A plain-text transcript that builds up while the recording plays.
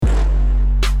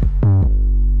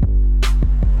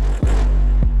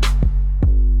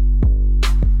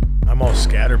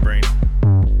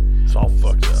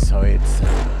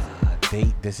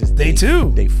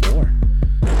2. Day 4.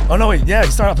 Oh, no, wait. Yeah,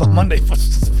 you start off on Monday.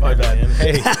 My bad.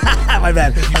 Hey, My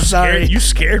bad. I'm sorry. you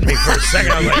scared me for a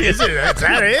second. I was like, is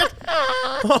that it?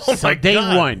 Oh, So my God.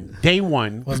 day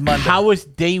one Was Monday. How was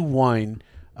day 1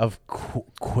 of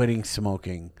quitting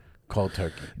smoking cold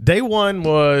turkey? Day 1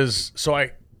 was, so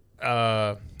I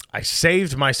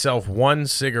saved myself 1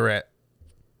 cigarette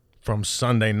from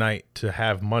Sunday night to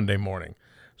have Monday morning.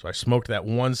 So I smoked that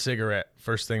 1 cigarette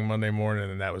first thing Monday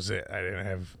morning, and that was it. I didn't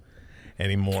have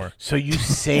any more. So you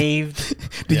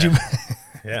saved. Did you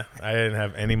Yeah, I didn't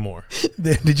have any more.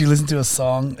 Did you listen to a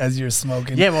song as you were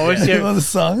smoking? Yeah, what was What your? was the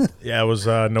song? Yeah, it was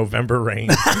November Rain.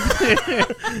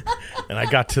 And I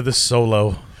got to the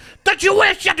solo. Don't you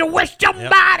wish you could wish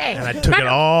somebody? And I took it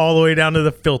all the way down to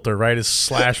the filter, right as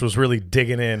Slash was really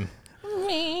digging in.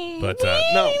 But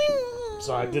no.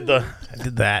 So I did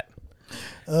that.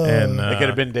 And It could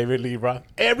have been David Lee Roth.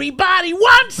 Everybody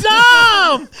wants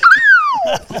some.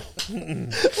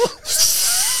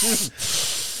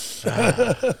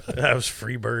 that was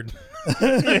Freebird.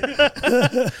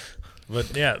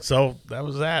 But yeah, so that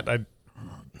was that. I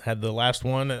had the last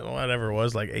one at whatever it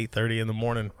was, like 8:30 in the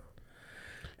morning.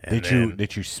 And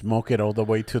Did you smoke it all the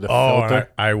way to the Oh,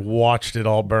 filter? I watched it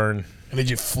all burn. Did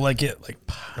you flick it like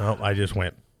Oh, I just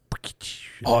went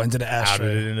into the out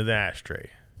ashtray? it into the ashtray.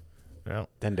 Well,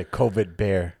 Then the COVID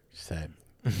bear said,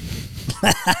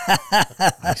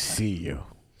 "I see you."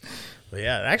 but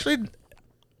yeah, actually,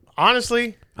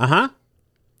 honestly,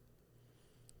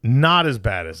 not as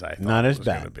bad as I thought. Not it as was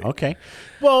gonna bad. be. Okay.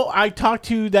 Well, I talked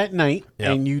to you that night, Yep.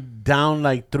 and you downed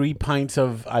like 3 pints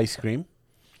of ice cream.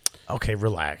 Okay,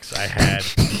 relax. I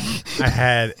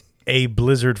had a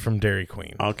Blizzard from Dairy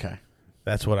Queen. Okay.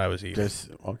 That's what I was eating.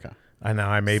 Okay. I know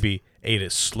I maybe ate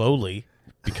it slowly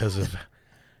because of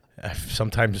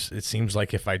sometimes it seems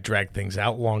like if I drag things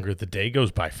out longer, the day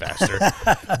goes by faster.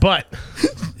 But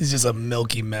He's just a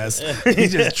milky mess.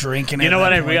 He's just drinking it. You know at what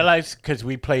that I point. realized? Because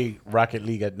we play Rocket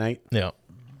League at night, yeah,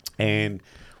 and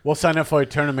we'll sign up for a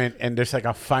tournament, and there's like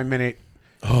a 5-minute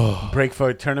break for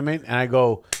a tournament, and I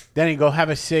go, Danny, go have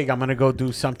a cig. I'm gonna go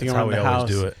do something That's how around we the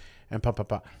always house. do it. And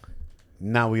pop.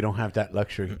 Now we don't have that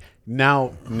luxury.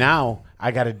 Now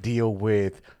I got to deal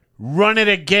with run it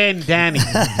again, Danny.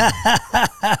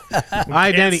 All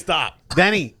right, Danny. Stop.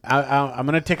 Danny, I'm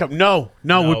gonna take up. No,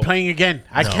 we're playing again.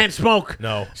 I can't smoke.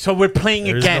 No. So we're playing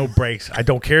There's again. no breaks. I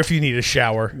don't care if you need a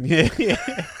shower.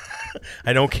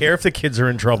 I don't care if the kids are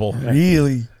in trouble.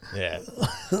 Really? Yeah.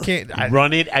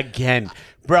 Run it again,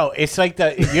 bro. It's like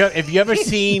if you ever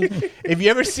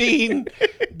seen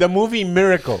the movie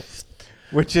Miracle,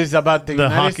 which is about the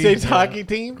United hockey, States yeah. hockey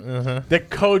team. The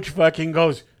coach fucking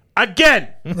goes again.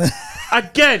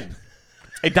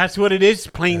 That's what it is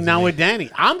playing now with Danny.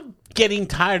 I'm getting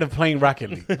tired of playing Rocket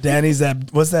League. Danny's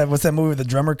what's that movie with the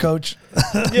drummer coach?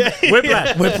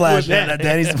 Whiplash. Yeah,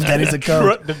 Danny's the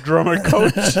coach. The drummer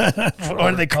coach. What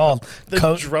are they called? The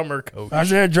drummer coach. Is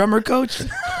there a drummer coach?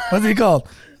 What's he called?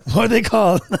 What are they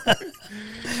called?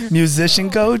 Musician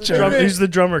coach? He's the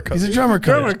drummer coach. He's a drummer coach.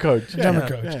 Drummer coach. Drummer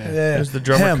coach. Yeah. There's the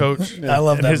drummer Him. coach. I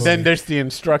love that movie. Then there's the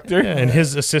instructor. And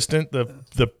his assistant, the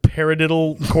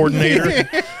paradiddle coordinator.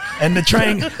 And the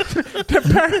triangle.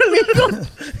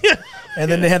 And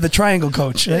then they have the triangle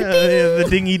coach. Right? The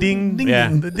dingy ding. Yeah.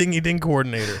 The dingy ding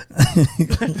coordinator.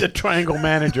 The triangle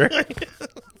manager.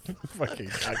 Fucking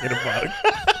talking about it.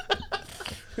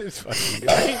 This fucking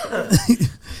guy.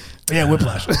 Yeah,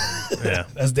 Whiplash. Yeah.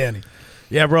 That's Danny.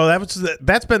 Yeah, bro,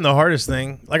 that's been the hardest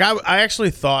thing. Like I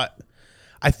actually thought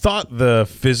the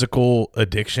physical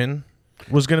addiction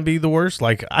was going to be the worst.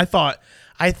 Like I thought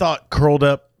curled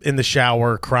up in the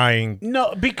shower crying.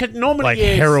 No, because normally like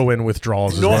heroin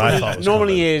withdrawals is what I thought was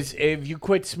normally is if you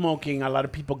quit smoking, a lot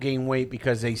of people gain weight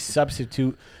because they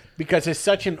substitute because it's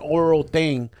such an oral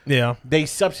thing. Yeah. They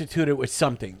substitute it with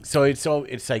something. So it's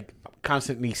like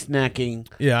constantly snacking.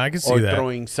 Yeah, I can see or that.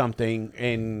 throwing something.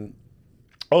 And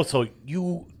also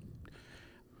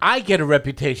I get a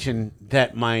reputation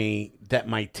that my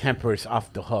temper is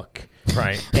off the hook.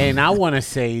 Right. And I want to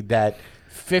say that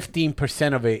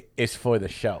 15% of it is for the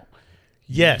show.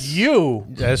 Yes.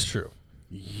 That's true.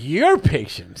 Your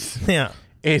patience Yeah.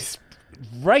 is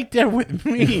right there with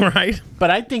me. Right. But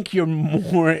I think you're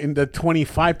more in the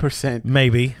 25%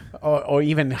 Maybe. or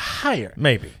even higher.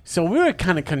 Maybe. So we were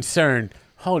kind of concerned,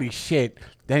 holy shit,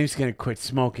 then he's going to quit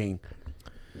smoking.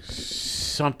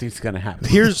 Something's going to happen.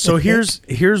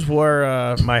 Here's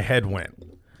where my head went.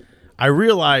 I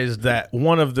realized that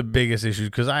one of the biggest issues,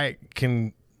 because I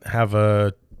can have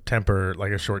a temper,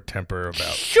 like a short temper about.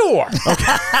 Sure.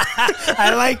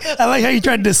 I like how you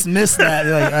try to dismiss that.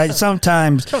 Like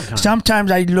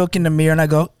sometimes I look in the mirror and I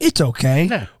go, it's okay.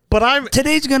 Yeah. But I'm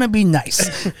Today's gonna be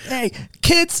nice. Hey,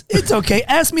 kids, it's okay.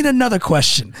 Ask me another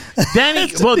question.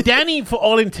 Danny, for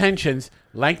all intentions,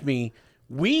 like me,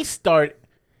 we're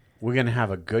gonna have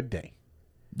a good day.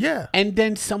 yeah. And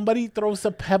then somebody throws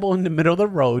a pebble in the middle of the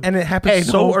road. And it happens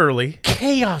so early.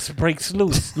 Chaos breaks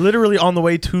loose. Literally on the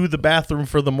way to the bathroom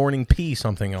for the morning pee,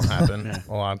 something will happen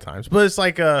a lot of times. But it's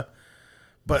like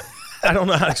but I don't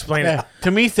know how to explain it.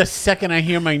 To me, it's the second I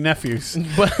hear my nephews.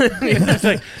 But it's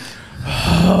like,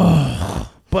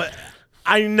 but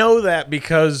I know that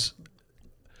because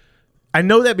I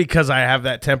have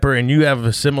that temper and you have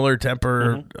a similar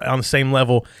temper on the same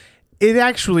level. It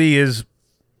actually is.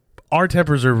 Our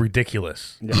tempers are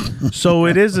ridiculous. Yeah. So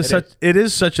it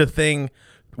is such a thing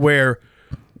where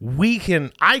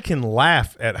I can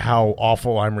laugh at how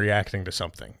awful I'm reacting to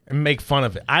something and make fun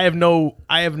of it. I have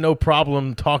no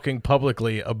problem talking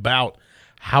publicly about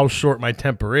how short my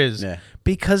temper is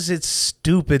because it's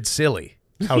stupid silly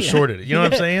how short it is. You know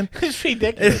what I'm saying? It's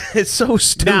ridiculous. It's so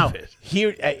stupid. Now,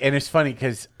 here, and it's funny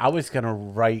because I was going to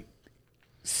write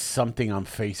something on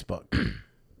Facebook.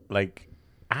 Like,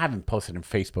 I haven't posted on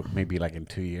Facebook maybe like in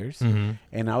 2 years.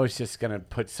 And I was just going to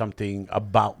put something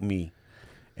about me.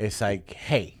 It's like,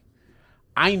 hey,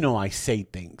 I know I say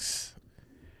things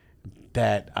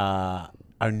that are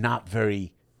not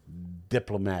very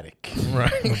diplomatic.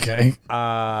 Right. Okay.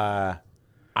 I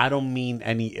don't mean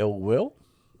any ill will.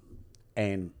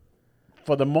 And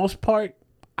for the most part,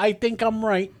 I think I'm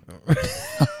right.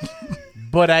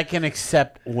 But I can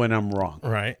accept when I'm wrong.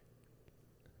 Right.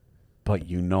 But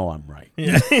you know I'm right.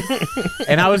 Yeah.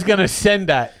 And I was going to send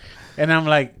that. And I'm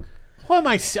like, who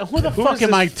the fuck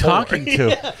am I talking to?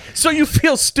 Yeah. So you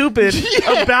feel stupid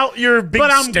about your big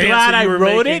But I'm stance glad that I you were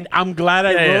wrote making. it. I'm glad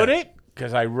I wrote it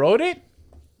because I wrote it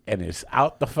and it's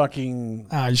out the fucking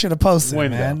You should have posted it,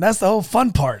 man. That's the whole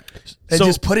fun part. It's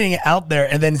just putting it out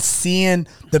there and then seeing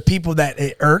the people that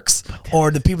it irks or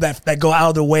the people that go out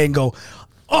of their way and go,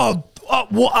 oh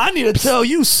well, I need to tell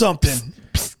you something.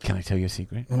 Can I tell you a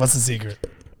secret? What's the secret?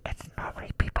 It's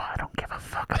normally people I don't give a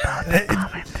fuck about that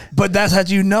comment. But that's how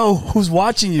you know who's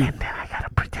watching you. And then I gotta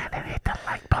pretend and hit the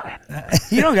like button.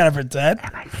 You don't gotta pretend.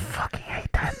 And I fucking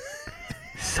hate that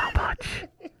so much.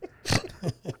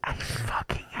 I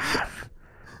fucking have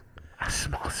a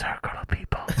small circle of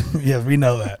people. Yeah, we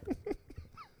know that.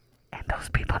 And those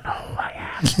people know who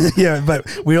I am. Yeah, but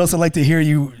we also like to hear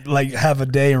you like have a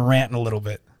day and rant a little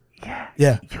bit.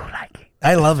 Yeah. You like it.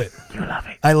 I love it. You love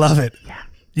it. I love it. Yeah.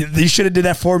 You should have did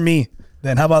that for me.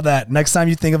 Then how about that? Next time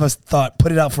you think of a thought,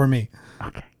 put it out for me.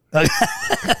 Okay.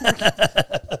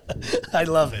 I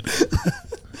love it.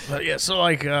 But yeah, so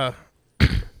like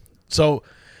so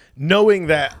knowing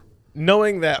that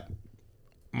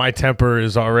my temper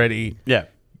is already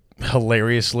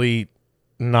hilariously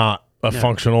not a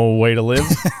functional way to live.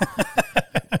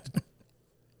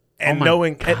 And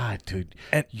knowing, God, dude,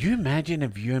 and you imagine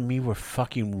if you and me were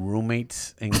fucking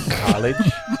roommates in college?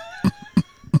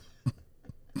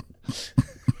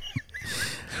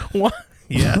 What?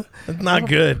 Yeah, that's not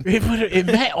good. It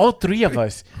met all three of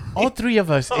us.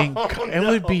 It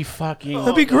would be fucking.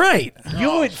 That'd be great.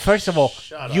 You would, first of all,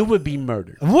 you would be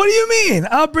murdered. What do you mean?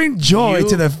 I'll bring joy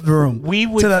to the room. We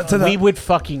would. We would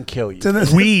fucking kill you.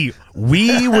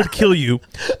 We would kill you,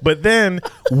 but then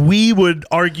we would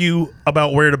argue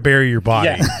about where to bury your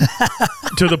body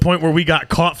to the point where we got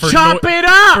caught for it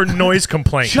up for noise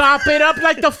complaints. Chop it up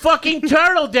like the fucking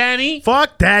turtle, Danny.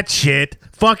 Fuck that shit.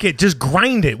 Fuck it. Just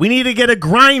grind it. We need to get a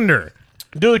grinder.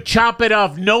 Dude, chop it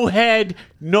off. No head,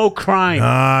 no crime.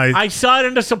 I saw it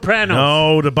in The Sopranos.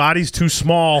 No, the body's too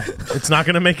small. It's not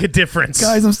going to make a difference.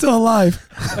 Guys, I'm still alive.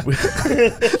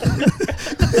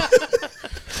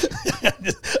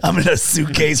 I'm in a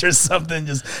suitcase or something,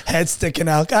 just head sticking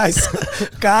out. Guys.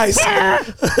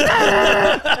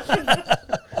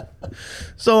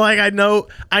 So, like, I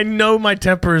know my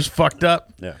temper is fucked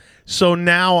up. Yeah. So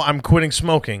now I'm quitting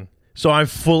smoking. So I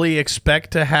fully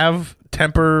expect to have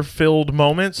temper-filled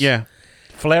moments. Yeah.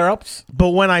 Flare-ups. But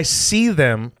when I see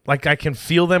them, like I can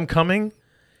feel them coming,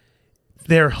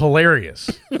 they're hilarious.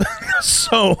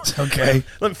 So, okay.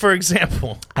 For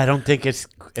example. I don't think it's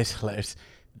hilarious.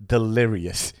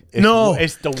 Delirious.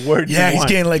 It's the word you he's want.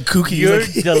 getting like kooky. You're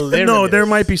delirious. No, there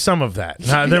might be some of that.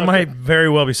 There might very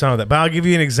well be some of that. But I'll give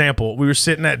you an example. We were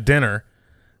sitting at dinner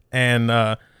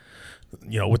and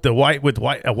with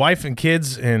a wife and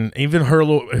kids, and even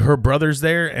her brother's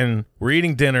there, and we're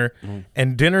eating dinner,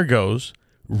 and dinner goes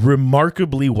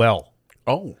remarkably well.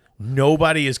 Oh,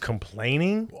 nobody is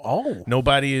complaining. Oh,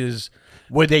 nobody is.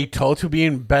 Were they told to be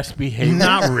in best behavior?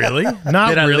 Not really.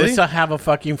 Not Did really. Alyssa have a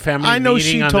fucking family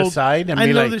meeting on the side? And I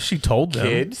be know like, that she told them.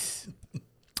 Kids.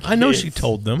 I know she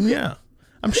told them. Yeah.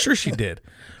 I'm sure she did.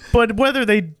 But whether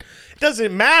it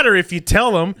doesn't matter if you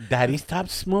tell them, Daddy, stop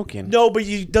smoking. no, but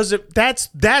that's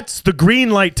the green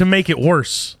light to make it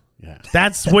worse. Yeah.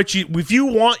 That's what if you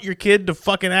want your kid to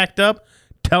fucking act up,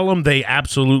 tell them they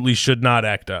absolutely should not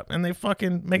act up, and they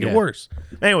fucking make it worse.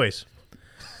 Anyways,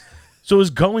 so it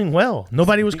was going well.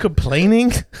 Nobody was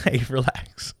complaining. Hey,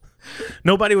 relax.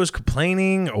 Nobody was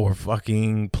complaining or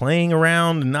fucking playing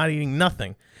around and not eating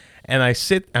nothing. And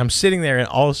I'm sitting there, and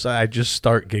all of a sudden I just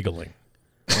start giggling.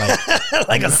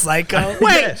 Like a psycho.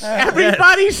 Wait,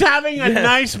 everybody's having a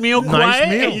nice meal, quiet,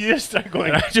 meal. and you just start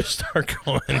going. I just start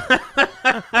going.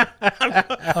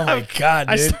 Oh my god,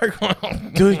 dude. I start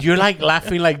going. Dude, you're like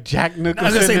laughing like Jack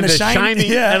Nicholson in The Shining.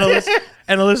 Yeah.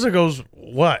 And Alyssa goes,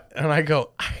 "What?" And I go,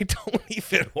 "I don't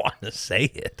even want to say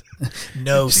it."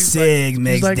 No cig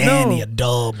makes like, Danny no. a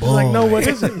dull boy. She's like, "No, what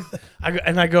is it?"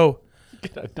 I go,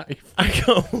 Get a knife.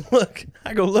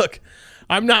 I go, look,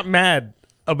 I'm not mad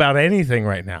about anything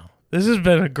right now. This has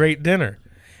been a great dinner,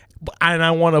 and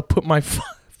I want to put my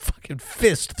fucking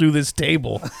fist through this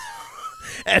table.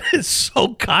 And it's so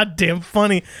goddamn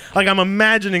funny. Like, I'm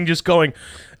imagining just going,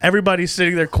 everybody's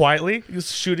sitting there quietly,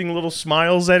 just shooting little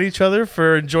smiles at each other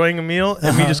for enjoying a meal,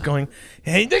 and me just going,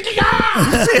 hey,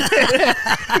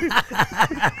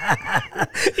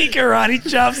 He karate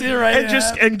chops it right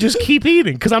and just keep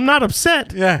eating, because I'm not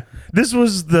upset. Yeah. This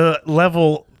was the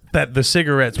level that the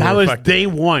cigarettes That were was affecting. day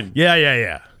one.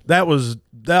 Yeah. That was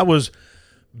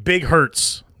big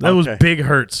hurts. That was big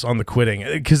hurts on the quitting.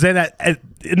 Because then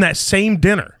in that same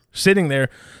dinner, sitting there,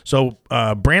 so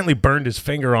Brantley burned his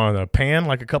finger on a pan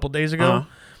like a couple days ago,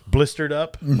 blistered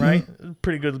up, right?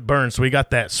 Pretty good burn. So we got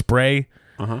that spray,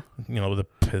 you know,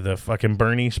 the fucking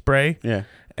Bernie spray. Yeah.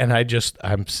 And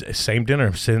same dinner,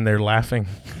 I'm sitting there laughing.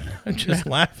 I'm just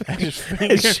laughing.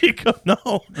 And she goes,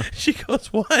 no. She goes,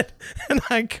 what? And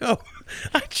I go,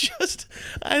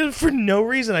 for no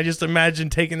reason, I just imagine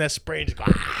taking that spray and just go,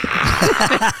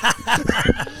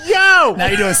 yo! Now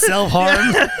you're doing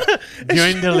self-harm. You're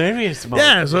in delirious mode.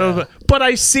 Yeah, so, but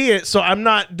I see it, so I'm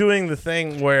not doing the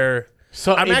thing where,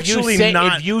 So I'm if actually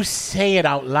if you say it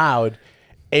out loud,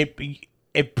 it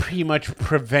pretty much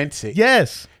prevents it.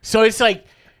 yes. So it's like,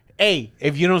 hey,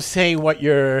 if you don't say what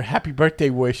your happy birthday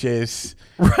wish is,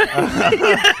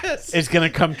 it's going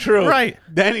to come true. Right.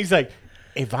 Then he's like,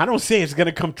 if I don't say it's going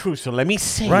to come true, so let me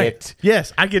say it.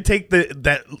 Yes, I could take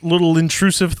that little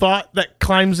intrusive thought that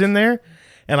climbs in there,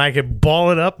 and I could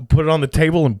ball it up and put it on the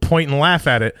table and point and laugh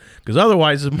at it, because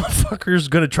otherwise the motherfucker's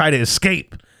going to try to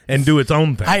escape and do its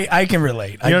own thing. I can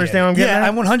relate. You understand what I'm getting at?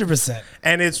 I'm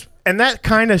 100%. And that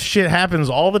kind of shit happens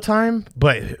all the time,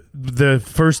 but the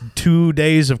first 2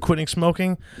 days of quitting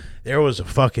smoking, there was a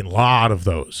fucking lot of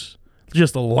those.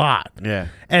 Just a lot. Yeah.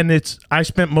 And I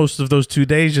spent most of those 2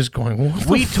 days just going, what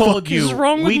the fuck is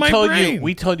wrong with my brain?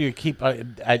 We told you to keep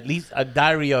at least a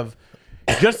diary of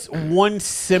just one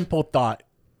simple thought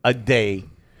a day,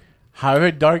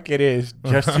 however dark it is,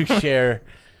 just to share.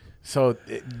 So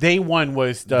day one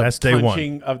was the That's day one.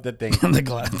 punching of the thing. The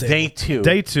glass table.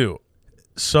 Day two.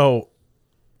 So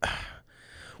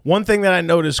one thing that I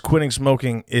noticed quitting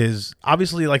smoking is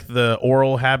obviously like the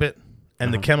oral habit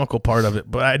and the chemical part of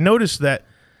it. But I noticed that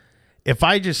if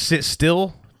I just sit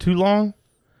still too long,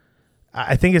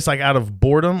 I think it's like out of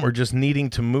boredom or just needing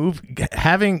to move.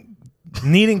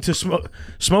 Needing to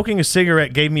smoking a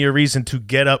cigarette gave me a reason to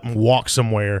get up and walk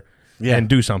somewhere and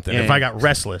do something. If I got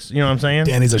restless, you know what I'm saying?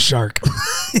 Danny's a shark.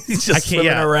 He's just swimming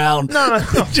around. No.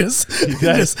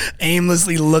 just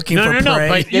aimlessly looking for prey.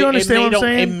 But You understand what I'm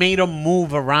saying? It made him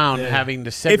move around having the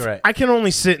cigarette. I can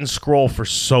only sit and scroll for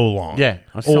so long. Yeah.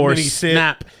 Or Somebody sit.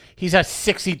 snap. He's at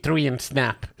 63 in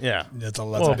snap. Yeah. That's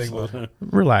a big one.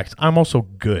 Relax. I'm also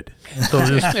good. So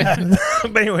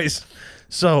but anyways,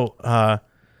 so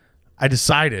I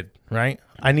decided, right?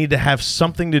 I need to have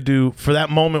something to do for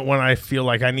that moment when I feel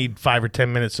like I need 5 or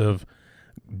 10 minutes of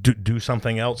do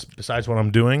something else besides what I'm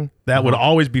doing. That would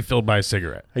always be filled by a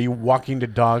cigarette. Are you walking the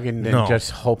dog and then just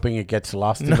hoping it gets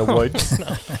lost in the woods?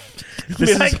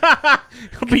 This Be like,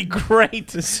 it'll be great.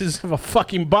 This is a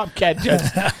fucking bobcat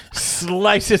just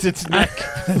slices its neck.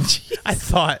 I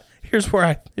thought, here's what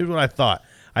I thought.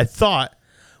 I thought,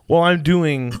 well, I'm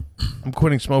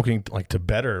quitting smoking like to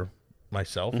better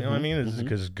myself. You know what I mean? It's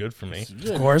because it's good for me.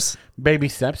 Of course. Baby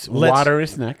steps. Water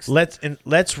is next.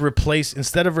 Let's replace,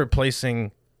 instead of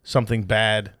replacing something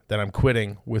bad that I'm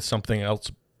quitting with something else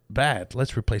bad,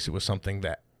 let's replace it with something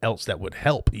else that would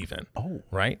help even. Oh.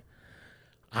 Right?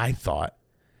 I thought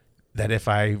that if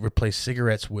I replace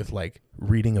cigarettes with like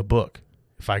reading a book,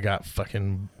 if I got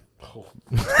fucking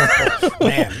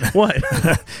Man, What?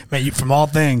 man, you from all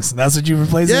things. That's what you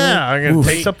replace it Yeah, I'm with? gonna Oof.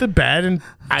 take something bad and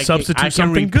substitute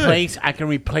something good. I can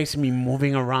replace me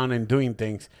moving around and doing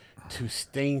things to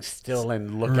staying still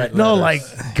and look at No,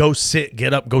 letters. like go sit,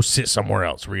 get up, go sit somewhere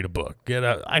else, read a book, get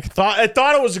up. I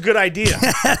thought it was a good idea,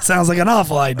 That sounds like an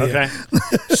awful idea. Okay.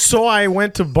 so I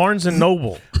went to Barnes and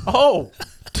Noble Oh,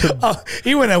 Oh,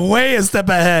 he went way a step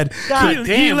ahead. God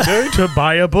damn, dude. to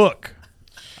buy a book.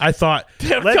 I thought,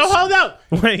 So hold up.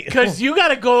 wait, Because you got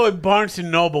to go at Barnes and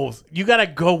Nobles. You got to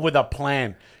go with a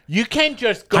plan. You can't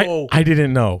just go. I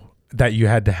didn't know that you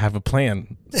had to have a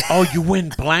plan. Oh, you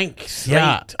went blank slate.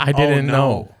 Yeah, I didn't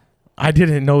know. I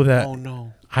didn't know that. Oh,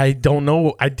 no. I don't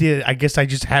know. I did. I guess I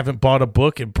just haven't bought a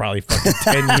book in probably fucking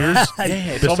 10 years. Yeah,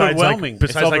 it's overwhelming.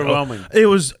 It's overwhelming.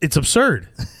 It's absurd.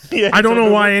 Yeah, I don't it's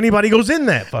know why anybody goes in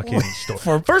that fucking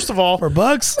store. First of all, For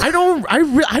bucks? I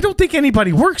don't think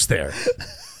anybody works there.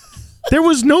 There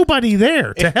was nobody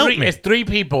there to help me. It's three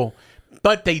people,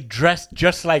 but they dressed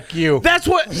just like you. That's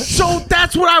what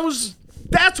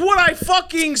I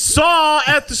fucking saw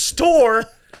at the store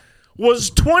was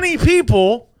 20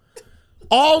 people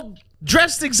all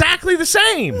dressed exactly the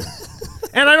same.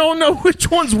 And I don't know which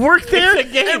ones work there It's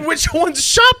a game. and which ones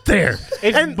shop there.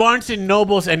 It's and Barnes and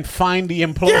Nobles and find the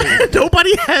employee. yeah,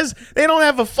 they don't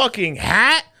have a fucking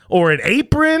hat or an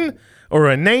apron or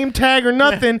a name tag or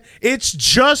nothing. It's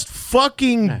just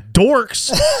fucking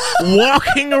dorks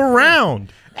walking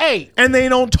around. Hey, And they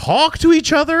don't talk to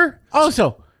each other.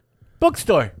 also,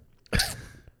 bookstore.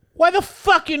 Why the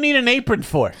fuck you need an apron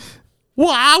for?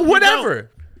 Well, whatever.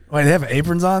 Wait, they have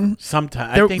aprons on?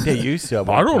 Sometimes I think they used to.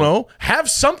 I don't know. Have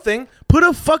something. Put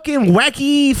a fucking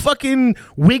wacky fucking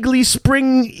wiggly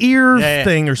spring ear Yeah.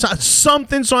 thing or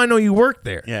something so I know you work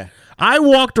there. Yeah. I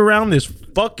walked around this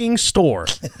fucking store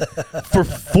for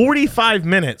 45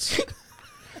 minutes.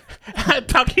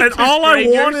 Talking And to all I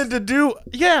strangers? wanted to do,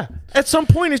 at some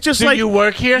point it's just Do like you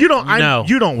work here? No.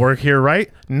 You don't work here,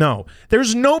 right? No.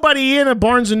 There's nobody in a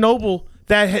Barnes and Noble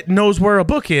that knows where a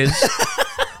book is.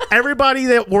 Everybody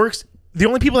that works, the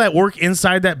only people that work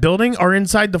inside that building are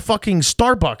inside the fucking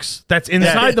Starbucks that's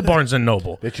inside the Barnes and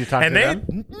Noble. Did you talk to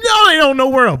them? No, they don't know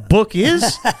where a book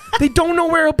is. They don't know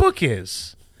where a book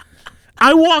is.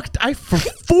 For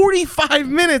 45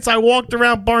 minutes, I walked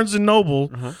around Barnes and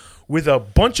Noble with a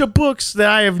bunch of books that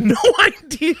I have no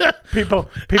idea. People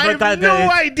I thought have no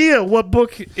that idea what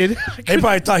book it. They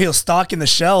probably thought he was stalking the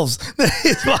shelves.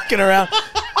 He's walking around.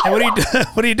 Hey,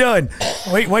 what are you doing?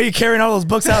 Why are you carrying all those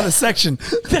books out of the section?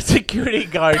 the security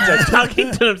guards are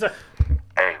talking to themselves.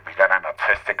 Hey, we got an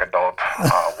autistic adult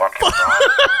walking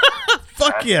around.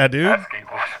 Fuck yeah, dude. Asking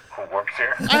who works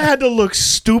here. I had to look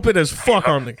stupid as fuck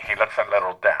on the. He looks a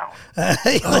little down.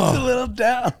 He looks a little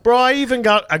down. Bro,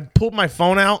 I pulled my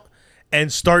phone out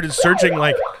and started searching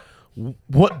like,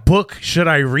 what book should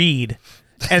I read?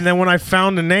 And then when I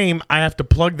found a name, I have to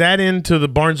plug that into the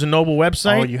Barnes & Noble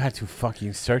website. Oh, you had to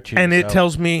fucking search it. and it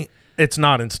tells me it's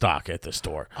not in stock at the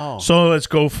store. Oh. So let's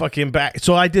go fucking back.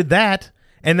 So I did that,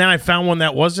 and then I found one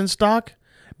that was in stock.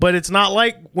 But it's not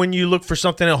like when you look for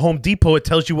something at Home Depot, it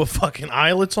tells you what fucking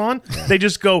aisle it's on. They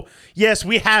just go, yes,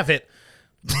 we have it.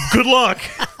 Good luck.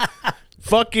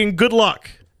 Fucking good luck.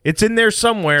 It's in there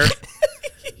somewhere.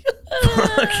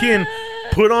 Fucking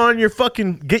put on your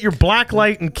fucking, get your black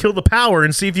light and kill the power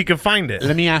and see if you can find it.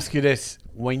 Let me ask you this.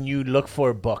 When you look for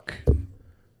a book,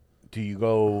 do you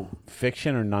go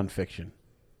fiction or nonfiction?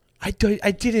 I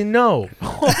didn't know.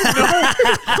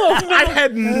 I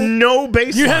had no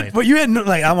baseline. You had no,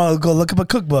 like, I'm gonna go look up a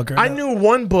cookbook. Or I knew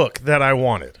one book that I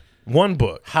wanted. One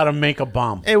book. How to make a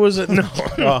bomb. It was a no.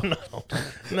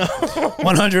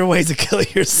 100 Ways to Kill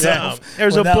Yourself. Yeah.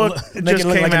 There's a book that Make just it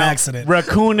look came like an out. accident.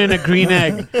 Raccoon and a green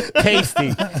egg.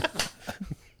 Tasty.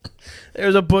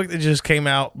 There's a book that just came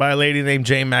out by a lady named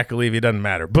Jane McAlevey. It doesn't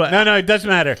matter. But No, it does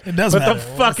matter. It does what matter. the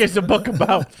fuck is the book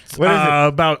about? What is it?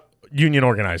 about union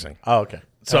organizing. Oh, okay.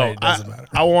 So it doesn't matter.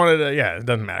 I wanted it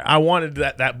doesn't matter. I wanted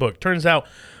that book. Turns out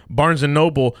Barnes &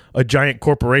 Noble, a giant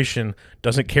corporation,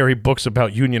 doesn't carry books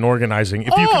about union organizing,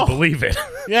 if you can believe it.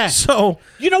 Yeah. So,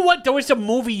 You know what? There was a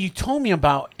movie you told me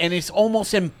about, and it's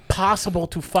almost impossible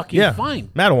to fucking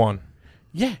find. Madawan.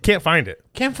 Yeah. Can't find it.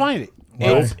 Can't find it.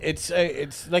 Why?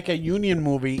 It's like a union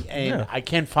movie, and Yeah. I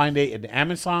can't find it in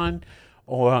Amazon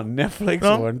or on Netflix.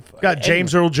 No, or on, got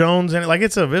James Earl Jones in it. Like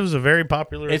it was a very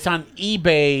popular. It's on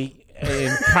eBay.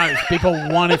 And people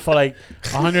want it for like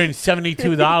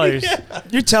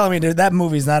 $172. You're telling me that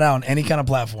movie's not out on any kind of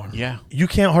platform. Yeah. You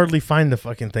can't hardly find the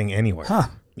fucking thing anywhere. Huh.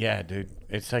 Yeah, dude.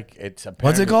 It's like, it's a.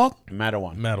 What's it called?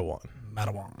 Madawan. Madawan.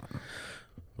 Madawan.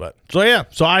 But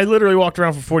so I literally walked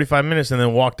around for 45 minutes and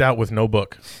then walked out with no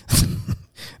book.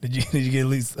 Did you get at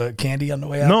least candy on the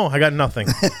way out? No, I got nothing.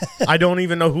 I don't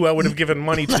even know who I would have given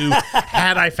money to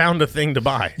had I found a thing to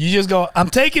buy. You just go, I'm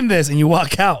taking this, and you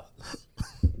walk out.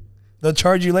 They'll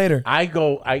charge you later. I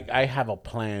have a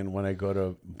plan when I go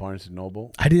to Barnes &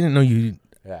 Noble. I didn't know you.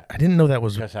 Yeah. I didn't know that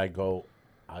was. Because I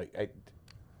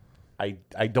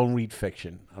don't read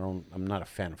fiction. I'm not a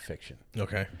fan of fiction.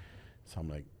 Okay. So I'm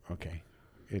like, okay,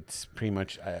 it's pretty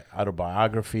much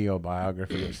autobiography or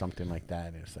biography or something like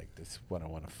that. And it's like, this is what I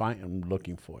want to find. I'm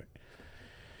looking for it.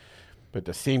 But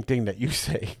the same thing that you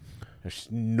say, there's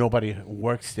nobody who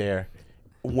works there.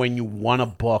 When you want a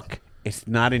book, it's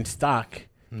not in stock.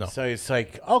 No. So it's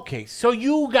like, okay, so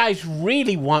you guys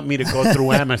really want me to go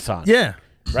through Amazon. Yeah.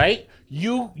 Right?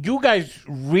 You guys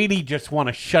really just want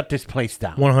to shut this place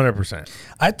down. 100%.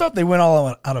 I thought they went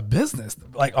all out of business.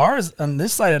 Like ours on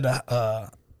this side of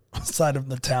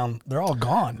the town, they're all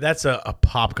gone. That's a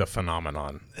Popka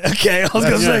phenomenon. Okay, I was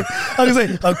gonna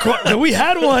say, we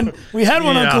had one. We had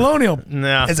one on Colonial.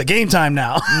 No. It's a game time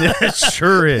now. It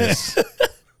sure is.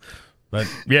 But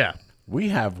yeah, we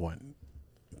have one.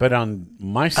 But on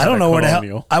my side, I don't know where the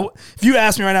Colonial, hell. If you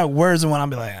ask me right now, where's the one? I'll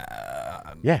be like,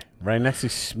 yeah, right next to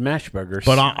Smash Burgers.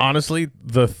 but honestly,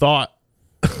 the thought.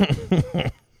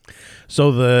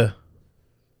 So the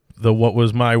what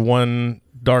was my one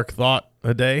dark thought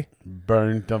a day?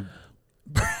 burned them.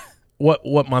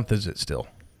 What month is it still?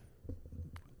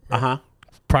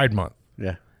 Pride Month.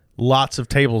 Yeah. Lots of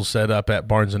tables set up at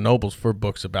Barnes and Nobles for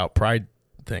books about Pride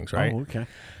things, right? Oh, okay.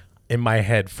 In my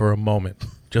head, for a moment,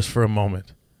 just for a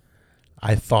moment,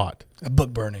 I thought, a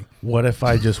book burning. what if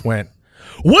I just went,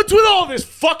 what's with all this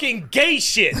fucking gay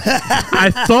shit? I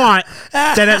thought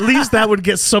that at least that would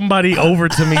get somebody over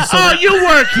to me. So You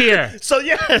work here. So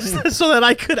yes, so that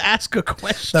I could ask a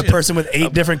question. That person with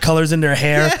 8 different colors in their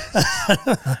hair.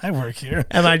 I work here.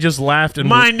 And I just laughed and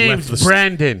My left name's the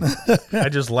Brandon. I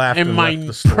just laughed And and my left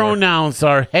the store. pronouns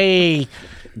are hey,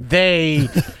 they.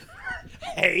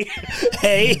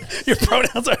 Hey, your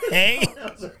pronouns are hey.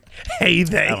 Hey,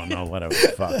 they. I don't know, whatever.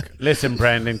 Fuck. Listen,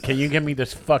 Brandon, can you give me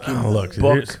this fucking Look,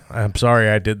 book? I'm sorry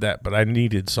I did that, but I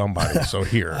needed somebody. So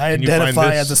here, I can you find identify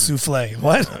this? as a souffle.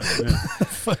 What? The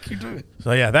fuck you doing?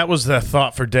 So yeah, that was the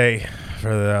thought for the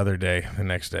other day, the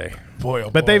next day. Boy, oh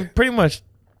But boy. they've pretty much.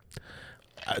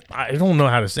 I don't know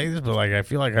how to say this, but like I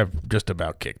feel like I've just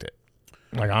about kicked it.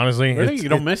 Like honestly, Really? You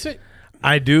don't miss it?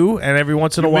 I do, and every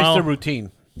once in a You miss while, the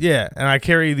routine. yeah, and I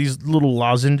carry these little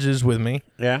lozenges with me.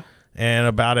 Yeah. And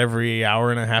about every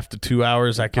hour and a half to 2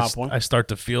 hours, I start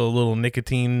to feel a little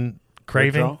nicotine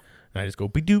craving. Withdrawal? And I just go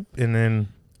beep doop, and then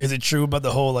Is it true about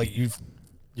the whole like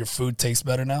your food tastes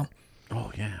better now?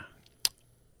 Oh, yeah.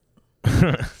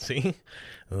 see,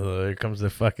 here comes the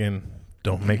fucking.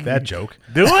 Don't make that joke.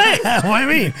 Do it. What do you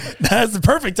mean? That's the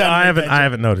perfect time. I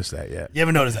haven't noticed that yet. You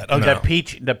haven't noticed that?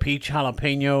 Okay. The peach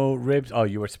jalapeno ribs. Oh,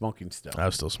 you were smoking still. I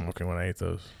was still smoking when I ate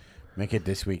those. Make it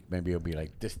this week. Maybe it'll be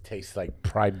like, this tastes like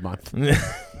Pride Month.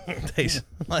 taste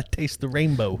the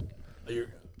rainbow.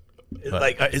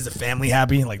 Like, is the family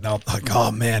happy? Like, no, like,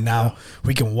 oh man, now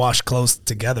we can wash clothes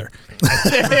together.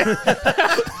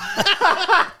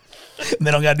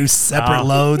 They don't gotta do separate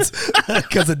loads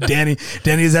because of Danny.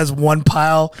 Danny just has one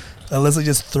pile. Alyssa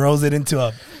just throws it into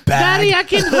a bag. Daddy, I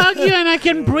can hug you and I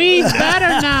can breathe better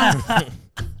now.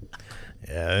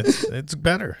 Yeah, it's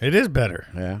better. It is better.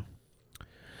 Yeah.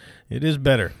 It is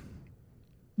better.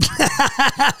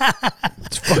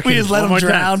 We just let him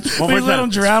drown. We let him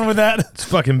drown with that. It's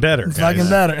fucking better. It's fucking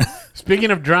better.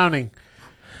 Speaking of drowning,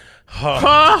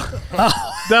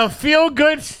 the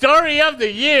feel-good story of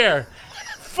the year.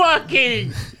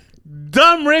 Fucking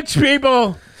dumb rich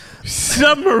people.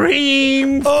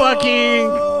 Submarine fucking.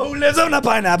 Who lives on a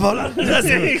pineapple?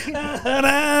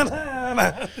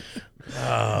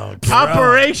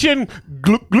 Operation.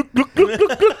 Gluck, gluck, gluck, gluck,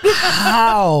 gluck, gluck.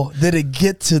 How did it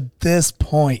get to this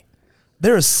point?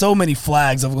 There are so many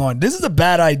flags of going, this is a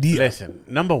bad idea. Listen,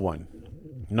 number one.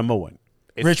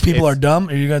 Rich people are dumb?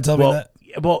 Are you going to tell me that?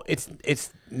 Well,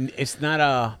 it's not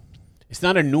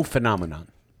a new phenomenon.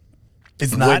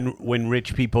 It's not? When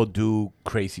rich people do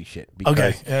crazy shit.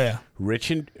 Because Okay, yeah.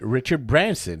 Richard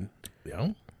Branson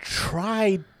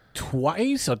tried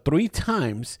twice or 3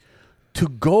 times to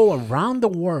go around the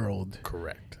world.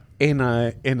 Correct. In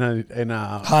a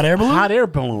Hot air balloon? Hot air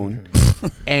balloon.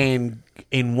 And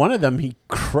in one of them he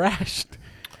crashed.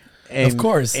 Of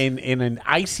course. In an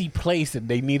icy place, and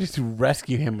they needed to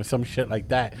rescue him or some shit like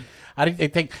that. I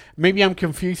think maybe I'm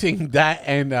confusing that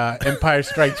and Empire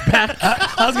Strikes Back.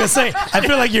 I was gonna say, I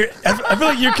feel like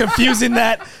you're confusing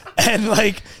that and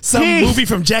like some movie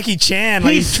from Jackie Chan.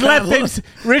 Like, He slept in.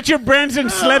 Richard Branson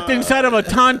slept inside of a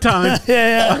tauntaun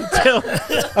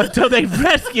until they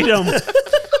rescued him.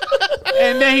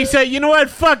 And then he said, "You know what?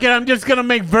 Fuck it. I'm just gonna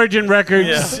make Virgin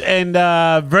Records and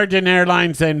Virgin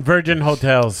Airlines and Virgin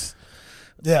Hotels."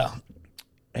 Yeah.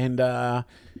 And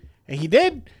he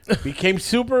did. Became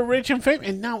super rich and famous.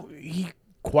 And now he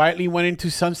quietly went into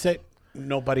sunset.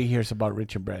 Nobody hears about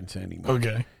Richard Branson anymore.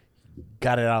 Okay.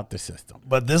 Got it out the system.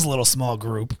 But this little small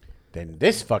group, Then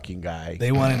this fucking guy.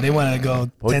 they wanted to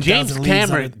go. Well, 10,000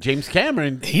 leagues James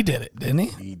Cameron. He did it, didn't he?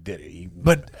 He did it.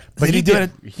 But did he do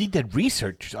it? He did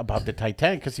research about the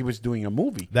Titanic because he was doing a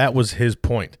movie. That was his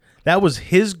point. That was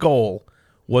his goal,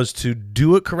 was to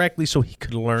do it correctly so he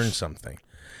could learn something.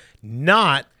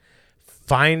 Not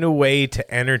find a way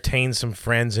to entertain some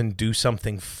friends and do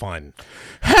something fun.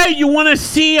 Hey, you want to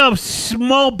see a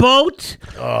small boat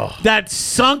that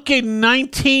sunk in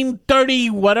 1930,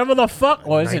 whatever the fuck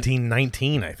was it?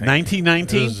 1919, I think.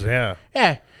 1919? Yeah.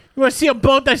 Yeah. You want to see a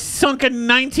boat that sunk in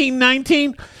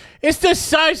 1919? It's the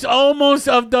size almost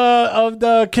of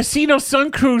the Casino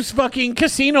Sun Cruise fucking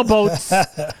casino boats.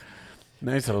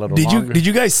 Nice, a little longer. Did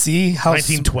you guys see how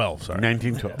 1912, sorry.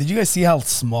 1912. Did you guys see how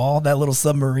small that little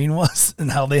submarine was and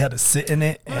how they had to sit in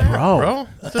it? And Bro,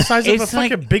 that's the size of a It's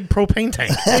like- fucking big propane tank.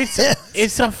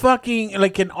 It's a fucking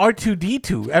like an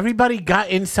R2D2. Everybody got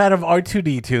inside of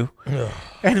R2D2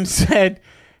 and said,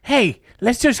 "Hey,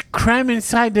 let's just cram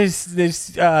inside this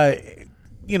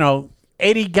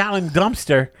 80-gallon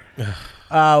dumpster.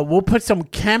 We'll put some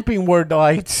Camping World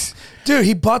lights." dude,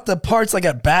 he bought the parts like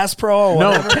at Bass Pro. Or No,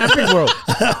 whatever. Camping World.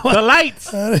 The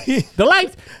lights. The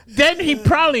lights. Then he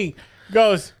probably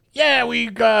goes, "Yeah, we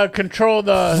control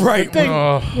the Right. thing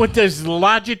with this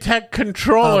Logitech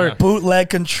controller." Bootleg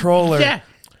controller. Yeah.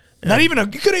 Not even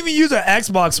you couldn't even use an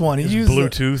Xbox one. He used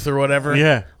Bluetooth or whatever.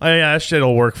 Yeah. Oh, yeah, that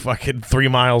shit'll work fucking 3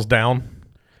 miles down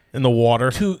in the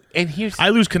water. And here's I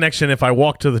lose connection if I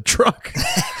walk to the truck.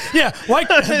 Yeah, why?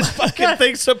 This fucking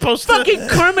thing's supposed to... fucking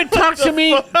Kermit talks to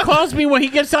me, calls me when he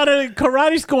gets out of the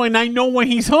karate school, and I know when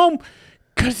he's home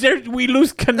because we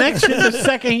lose connection the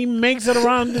second he makes it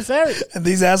around this area. And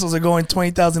these assholes are going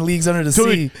 20,000 leagues under the sea.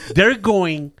 Dude, they're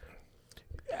going.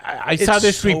 I saw It's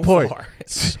this so report. far.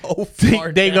 It's so They,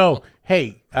 far they down. go,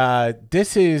 "Hey,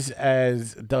 this is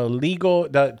as the legal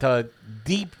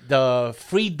the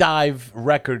free dive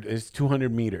record is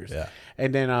 200 meters,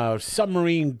 and then a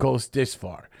submarine goes this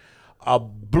far. A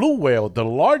blue whale, the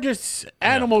largest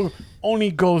animal, only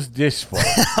goes this far."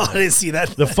 I didn't see that.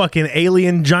 The fucking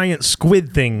alien giant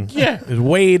squid thing is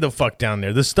way the fuck down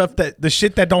there. The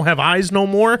shit that don't have eyes no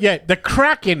more. Yeah, the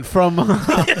Kraken from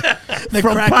The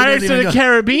from Kraken Pirates doesn't of even the go-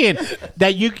 Caribbean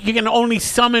that you can only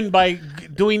summon by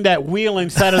doing that wheel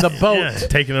inside of the boat. Yeah,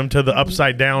 taking them to the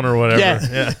upside down or whatever.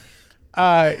 Yeah.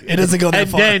 It doesn't go that And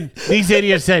far. then these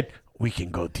idiots said, "We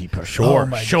can go deeper. Oh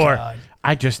my Sure. God.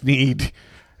 I just need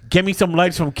get me some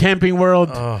lights from Camping World.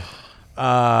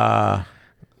 An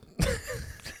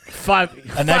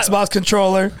Xbox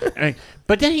controller.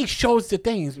 But then he shows the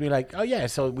things. Be like, "Oh yeah,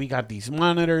 so we got these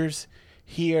monitors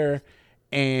here,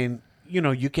 and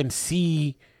you can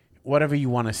see whatever you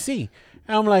want to see."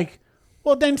 And I'm like,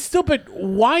 "Well, then, stupid.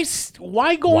 Why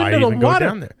go Why into the even go water?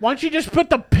 down there? Why don't you just put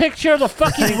the picture of the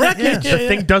fucking wreckage?" The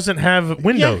thing doesn't have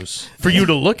windows for you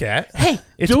to look at. Hey,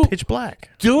 it's dude, pitch black.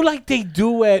 do like they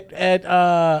do at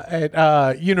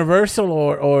Universal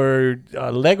or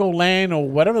Legoland or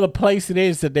whatever the place it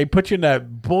is that they put you in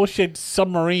that bullshit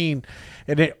submarine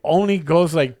and it only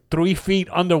goes like 3 feet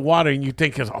underwater and you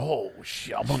think, "Oh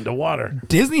shit, I'm underwater."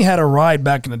 Disney had a ride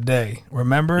back in the day.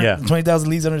 Remember? Yeah. 20,000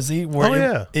 Leagues Under the Sea.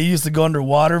 Where it used to go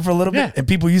underwater for a little bit, Yeah. and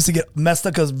people used to get messed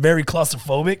up because very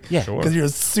claustrophobic. Yeah. because you're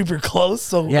super close.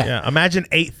 So Yeah. Yeah, imagine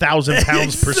 8,000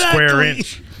 pounds per square Exactly.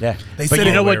 inch. Yeah, They but said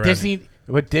you it know way what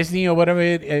around Disney or whatever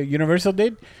Universal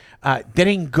did? They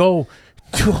didn't go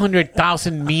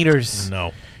 200,000 meters.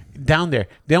 No. Down there,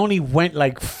 they only went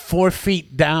like 4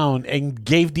 feet down and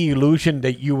gave the illusion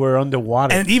that you were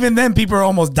underwater. and even then, people are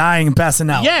almost dying and passing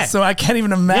out. Yeah. So I can't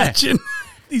even imagine.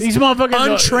 These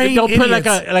motherfuckers untrained they'll put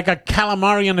idiots. like a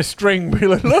calamari on a string. Be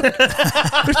like, "Look,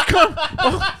 it's come.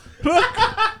 Oh,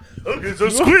 look, It's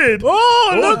a squid.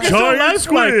 oh, look, it's a giant life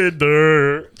flight." squid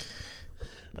there.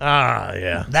 Ah,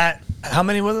 yeah. That how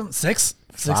many was them? Six?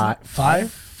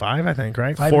 Five? 5, I think,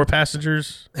 right? 5. 4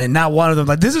 passengers. And not one of them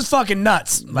like this is fucking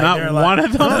nuts. Like, Not they're like- one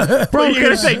of them, bro. You're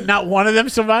gonna say not one of them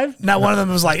survived? Not one of them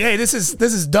was like, hey, this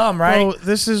is dumb, right? Bro,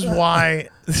 this is why.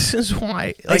 They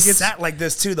Like it's sat like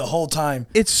this too the whole time.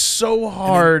 it's so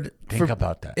hard. Think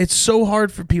about that. It's so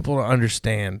hard for people to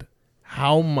understand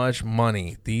how much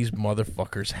money these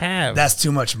motherfuckers have. That's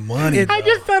too much money. I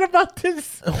just thought about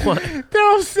this. They're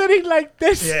all sitting like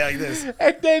this. Yeah, like this.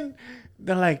 And then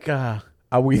they're like, are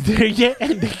we there yet?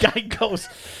 And the guy goes,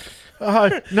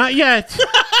 not yet.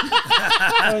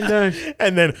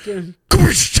 and then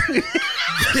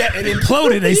Yeah, it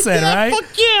imploded, they said, right?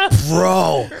 fuck yeah.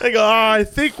 Bro. They go, I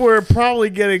think we're probably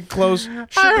getting close.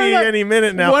 Should be any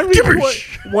minute now. One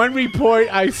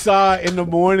report I saw in the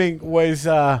morning was,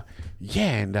 and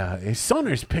his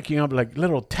sonar's picking up like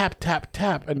little tap, tap,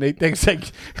 tap. And they think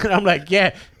like, and I'm like,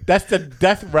 yeah, that's the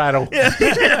death rattle.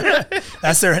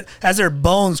 That's their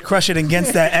bones crushing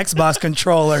against that Xbox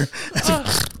controller.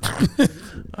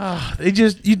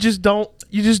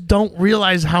 You just don't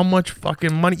realize how much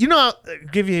fucking money. You know, I'll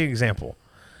give you an example.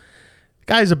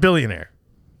 Guy's a billionaire.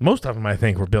 Most of them, I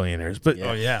think, were billionaires. But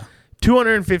Oh, yeah.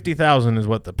 $250,000 is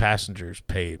what the passengers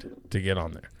paid to get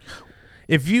on there.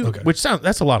 If you,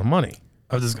 that's a lot of money.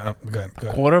 I was just gonna go ahead.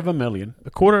 $250,000.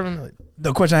 $250,000.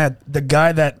 The question I had: the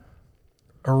guy that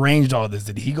arranged all this,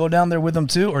 did he go down there with them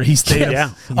too, or he stayed?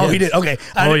 Yeah. Oh, he did. Okay.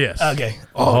 Yes. Okay.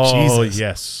 Oh, Jesus.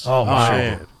 Yes. Oh, my Sure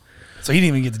God. did. So he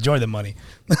didn't even get to enjoy the money.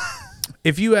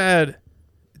 If you had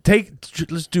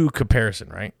let's do a comparison,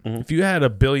 right? If you had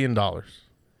 $1 billion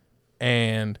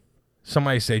and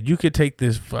somebody said you could take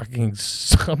this fucking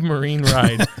submarine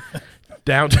ride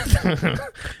down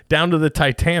to the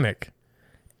Titanic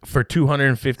for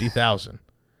 $250,000,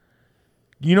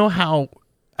 you know how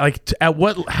how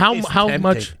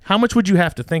much would you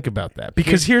have to think about that?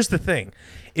 Because here's the thing: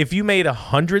 if you made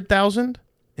 $100,000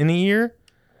 in a year,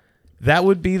 that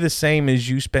would be the same as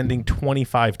you spending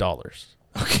 $25.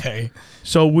 Okay.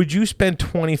 So would you spend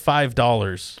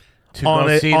 $25 on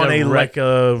a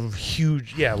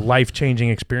huge, life-changing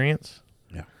experience?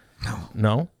 Yeah.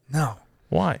 No.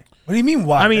 Why? What do you mean?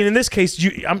 Why? I mean, in this case,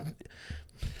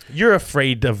 you're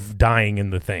afraid of dying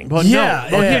in the thing. Well,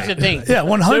 here's the thing. Yeah,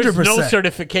 100%. There's no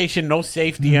certification, no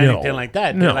safety, or No. anything like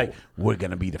that. No. They're like, we're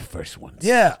going to be the first ones.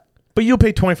 Yeah. But you'll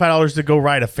pay $25 to go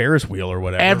ride a Ferris wheel or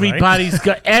whatever. Everybody's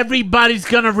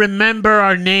gonna remember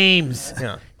our names.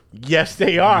 Yeah. Yes,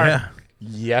 they are. Yeah.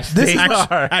 Yes, they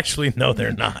are. Actually, no,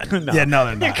 they're not. No. Yeah, no,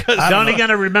 they're not. They're only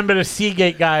gonna remember the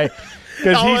Seagate guy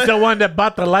because he's the one that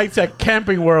bought the lights at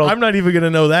Camping World. I'm not even going to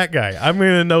know that guy. I'm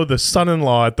going to know the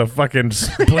son-in-law at the fucking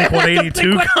Blink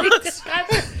 182 concert.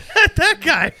 That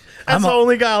guy. That's the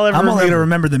only guy I'll ever I'm only remember. going to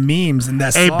remember the memes and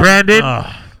that Hey, song. Brandon.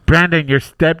 Brandon, your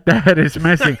stepdad is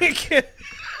missing. Can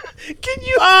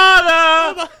you...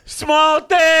 the small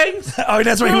things. Oh,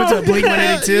 that's where he went to Blink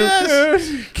 182? Yes.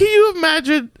 Can you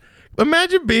imagine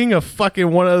being a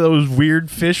fucking one of those weird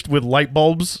fish with light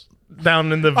bulbs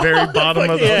down in the very bottom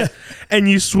of the... And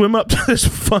you swim up to this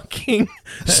fucking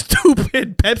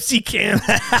stupid Pepsi can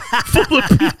full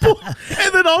of people,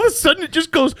 and then all of a sudden it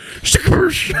just goes... and you're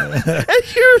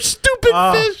a stupid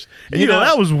fish. And you know,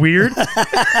 that was weird.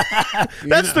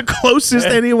 That's the closest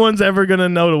anyone's ever going to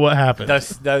know to what happened.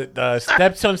 The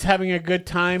stepson's having a good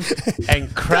time,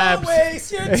 and crabs... Don't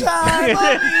waste your time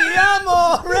on me. I'm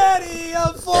already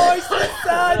a voice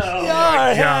inside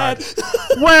your head.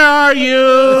 Where are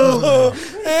you?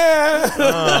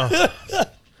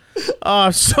 Oh,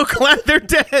 I'm so glad they're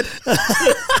dead. I'm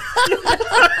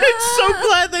so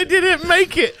glad they didn't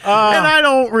make it. And I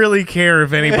don't really care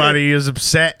if anybody is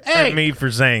upset at me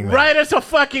for saying that. Write us a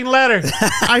fucking letter.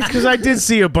 Because I did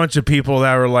see a bunch of people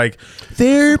that were like,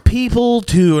 they're people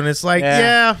too. And it's like,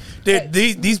 yeah. Dude,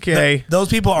 those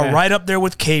people are right up there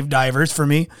with cave divers for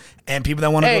me, and people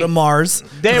that want to go to Mars.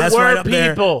 They That's were right up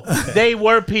there. people. They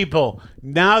were people.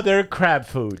 Now they're crab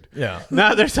food. Yeah.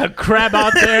 Now there's a crab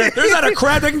out there. There's not a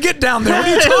crab that can get down there. What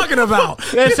are you talking about?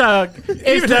 That's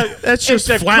just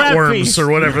flatworms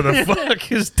or whatever the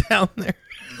fuck is down there.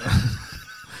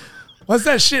 What's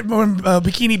that shit when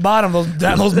Bikini Bottom,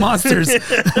 those monsters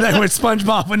that with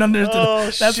SpongeBob went under?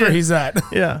 That's where he's at.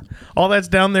 Yeah. All that's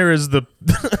down there is the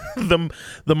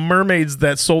mermaids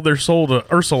that sold their soul to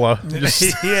Ursula. Just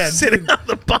sitting on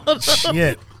the bottom.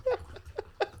 Shit.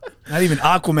 Not even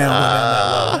Aquaman went down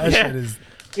that low. That shit is...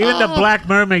 Even the Black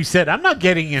Mermaid said, I'm not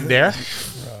getting in there.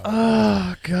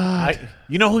 Oh, God.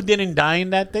 You know who didn't die in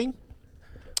that thing?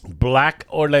 Black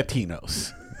or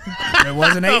Latinos. There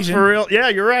wasn't Asian. For real? Yeah,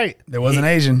 you're right. There wasn't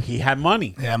Asian. He had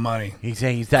money. Yeah, money. He's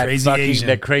that Crazy fucking Asian.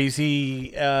 the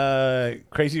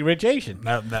crazy rich Asian.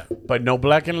 But no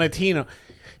Black and Latino.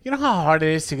 You know how hard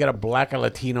it is to get a Black or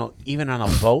Latino even on a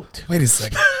boat? Wait a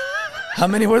second. How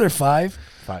many were there? 5?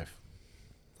 5.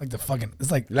 Like the fucking,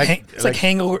 it's like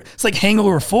Hangover. It's like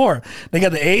Hangover 4. They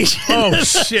got the Asian. Oh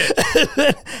shit!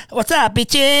 What's up,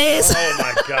 bitches? Oh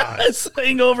my God! It's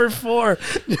Hangover 4.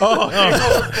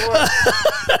 Hangover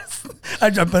 4.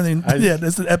 Yeah,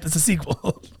 it's a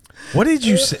sequel. What did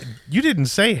you say? You didn't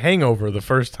say Hangover the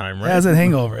first time, right? That's a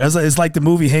Hangover. It's like the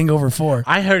movie Hangover 4.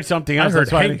 I heard something I else. heard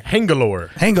That's why Hangalore.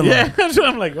 Hangalore. Yeah, that's what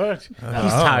I'm like. What? He's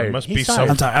tired. Must He's be tired.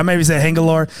 I'm tired. I maybe say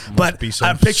Hangalore, but be some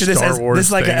I picture this Star as Wars this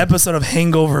is like thing. an episode of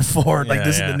Hangover 4. Like Yeah,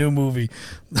 this is yeah. the new movie.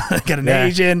 Got an Yeah.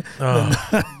 Asian.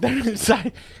 They're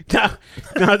inside.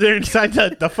 Now they're inside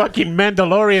the fucking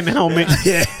Mandalorian helmet.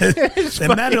 Yeah, the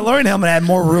Mandalorian helmet had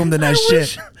more room than that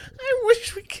shit. I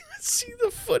wish we could see the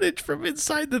footage from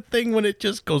inside the thing when it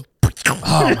just goes.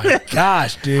 Oh my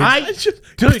gosh, dude!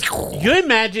 Dude, you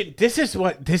imagine this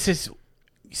is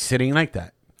sitting like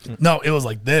that. No, it was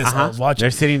like this. I was watching.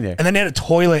 They're sitting there. And then they had a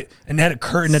toilet and they had a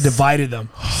curtain that divided them.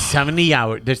 70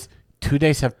 hours. There's 2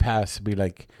 days have passed to be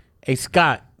like, hey,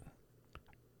 Scott,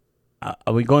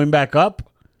 are we going back up?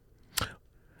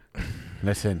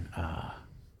 Listen,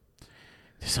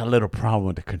 there's a little problem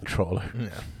with the controller. Yeah.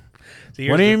 See,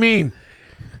 What do you mean?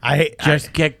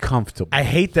 Just get comfortable. I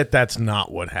hate that that's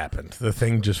not what happened. The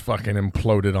thing just fucking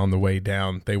imploded on the way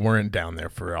down. They weren't down there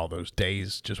for all those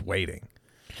days just waiting.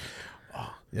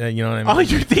 Yeah, you know what I mean? Oh,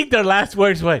 you think their last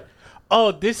words were,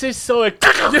 oh, this is so... Like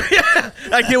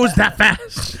it was that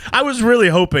fast. I was really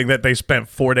hoping that they spent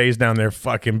 4 days down there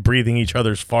fucking breathing each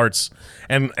other's farts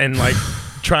and like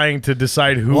trying to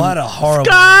decide What a horrible.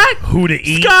 Scott! who to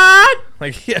eat. Scott!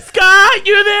 Like yeah. Scott,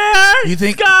 you there? You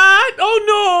think- Scott?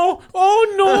 Oh, no.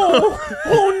 Oh, no.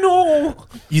 Oh, no.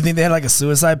 You think they had like a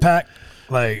suicide pact?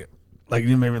 Like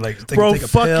you maybe like take Bro, a pill or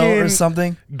fucking-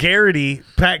 something?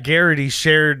 Pat Garrity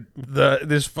shared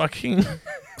this fucking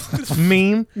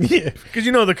meme. Yeah. Because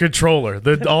you know the controller,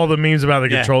 all the memes about the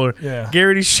controller. Yeah.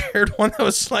 Garrity shared one that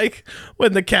was like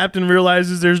when the captain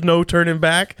realizes there's no turning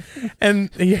back and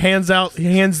he hands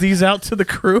these out to the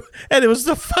crew and it was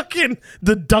the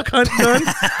duck hunt gun.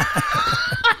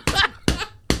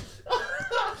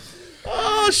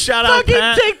 Oh, shout out Fucking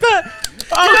Pat. take the...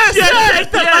 Oh,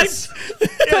 Yes.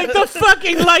 Take the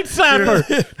fucking light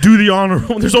slapper. Do the honor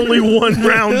roll. There's only one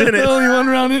round in it. Only one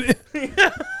round in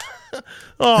it.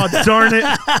 Oh, darn it.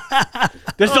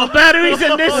 There's no batteries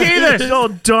in this either. Oh,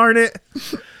 darn it.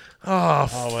 Oh,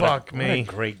 fuck What a me.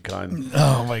 great gun.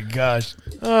 Oh my gosh.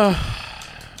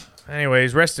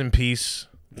 Anyways, rest in peace.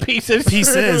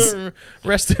 Pieces.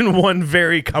 Rest in one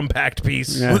very compact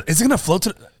piece. Yeah. Is it gonna float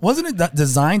to? Wasn't it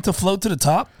designed to float to the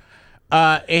top?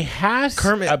 It has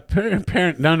Kermit.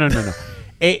 No.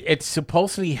 It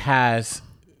supposedly has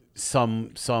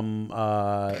some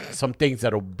things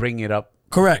that'll bring it up,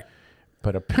 Correct.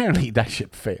 but apparently that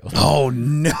shit failed. Oh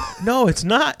no. No, it's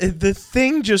not. The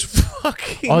thing just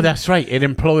fucking... Oh, that's right. It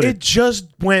imploded. It just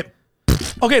went...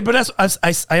 Okay, but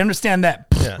I understand that,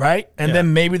 Yeah. right? And Yeah.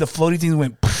 then maybe the floaty things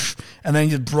went, and then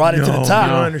you just brought it to the No, top.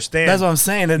 you don't understand. That's what I'm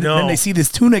saying. And No. then they see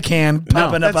this tuna can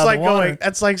popping up That's out like of the water. going...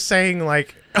 That's like saying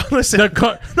like... Listen,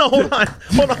 no, hold on.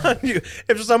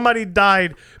 If somebody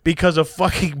died because a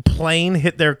fucking plane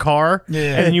hit their car,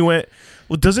 Yeah. and then you went,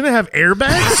 well, doesn't it have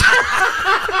airbags?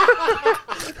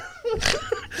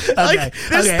 Like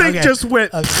this thing just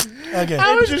went. Okay.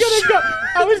 I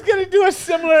was gonna do a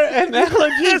similar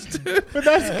analogy, but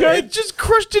that's good. It just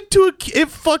crushed into it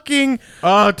fucking.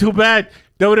 Oh, too bad.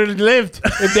 They would have lived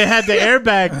if they had the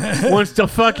airbag once the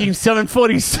fucking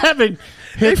 747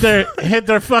 hit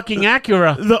their fucking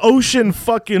Acura. The ocean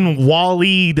fucking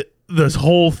wall-eyed this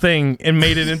whole thing and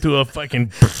made it into a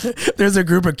fucking. There's a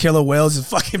group of killer whales just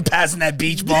fucking passing that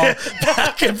beach ball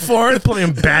back and forth.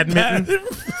 Playing badminton.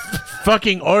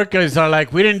 Fucking orcas are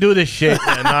like, we didn't do this shit.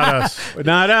 Yeah, not us.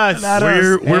 Not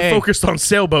us. We're Hey. focused on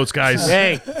sailboats, guys.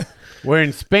 Hey, we're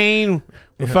in Spain.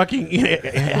 We're fucking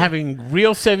having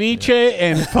real ceviche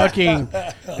and fucking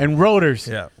and rotors.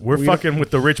 Yeah, we're fucking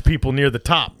with the rich people near the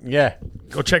top. Yeah.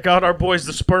 Go check out our boys,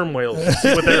 the sperm whales.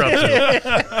 See what they're up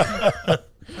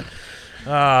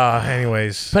to.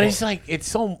 Anyways, But it's like it's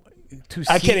so to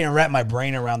see, I can't even wrap my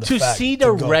brain around the to fact see the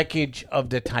to go. wreckage of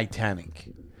the Titanic.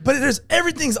 But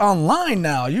everything's online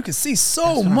now. You can see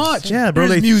so much. Yeah, bro,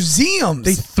 There's they- museums.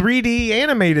 they 3D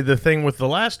animated the thing with the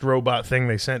last robot thing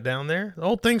they sent down there. The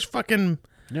whole thing's fucking.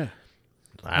 Yeah.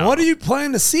 What are you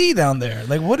planning to see down there?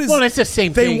 Like, what is? Well, it's the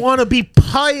same They thing. want to be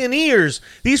pioneers.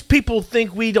 These people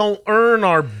think we don't earn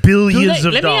our billions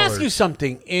of Let me dollars. ask you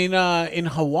something. In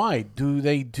Hawaii, do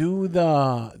they do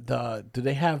do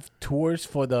they have tours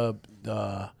for the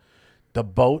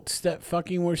boats that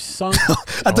fucking were sunk?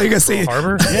 I thought you were gonna say.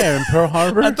 Harbor? Yeah, in Pearl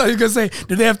Harbor. I thought you were gonna say,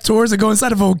 did they have tours that go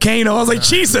inside a volcano? I was like,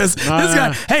 Jesus, this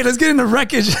guy. Hey, let's get in the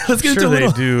wreckage. Let's get Sure into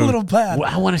a they do. little path.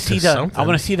 Well, I want to see something. I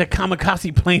want to see the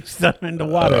kamikaze planes that are in the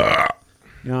water.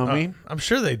 You know what I mean? I'm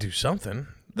sure they do something,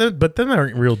 but then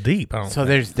they're real deep. I don't. So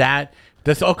there's that.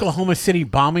 Does Oklahoma City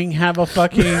bombing have a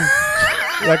fucking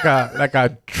like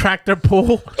a tractor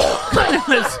pull.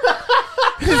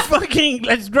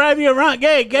 Let's drive you around.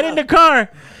 Hey, get in the car.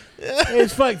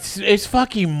 It's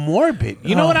fucking morbid.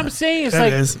 You know what I'm saying? It's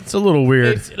like it's a little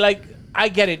weird. It's like I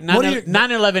get it.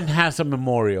 9/11 has a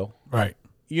memorial, right?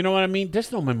 You know what I mean?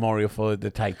 There's no memorial for the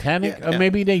Titanic, or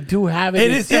maybe they do have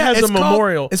it. It has a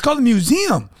memorial. It's called a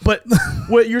museum. But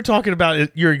what you're talking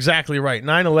about, you're exactly right.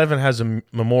 9/11 has a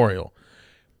memorial.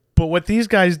 But what these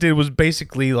guys did was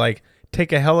basically like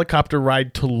take a helicopter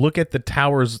ride to look at the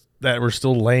towers that were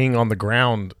still laying on the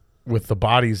ground with the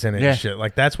bodies in it and shit.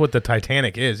 Like that's what the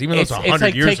Titanic is, even though it's 100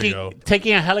 like years ago.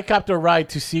 Taking a helicopter ride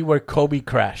to see where Kobe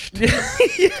crashed.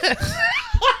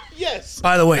 Yes.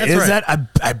 By the way, is that?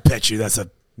 I bet you that's a.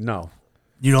 No.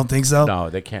 You don't think so? No,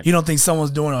 they can't. You don't think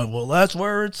someone's doing a, well, that's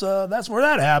where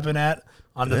that happened at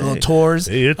on the little tours.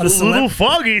 It's a little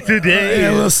foggy today.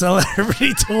 Little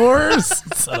celebrity tours.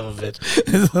 Son of a bitch.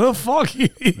 It's a little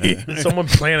foggy. Someone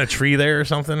plant a tree there or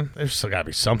something? There's still got to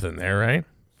be something there, right?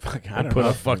 Fuck, I don't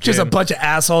know. Just a bunch of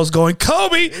assholes going,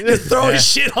 Kobe, just throwing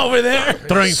shit over there.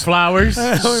 Throwing flowers.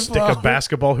 Stick a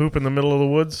basketball hoop in the middle of the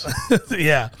woods.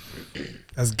 Yeah.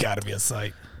 That's got to be a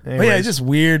sight. Anyways, but yeah, it's just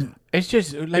weird. It's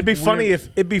just like it'd be funny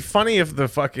if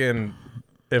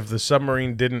the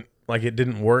submarine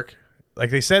didn't work. Like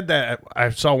they said that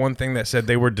I saw one thing that said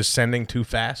they were descending too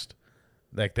fast.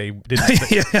 Like they didn't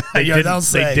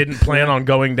they didn't plan on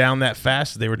going down that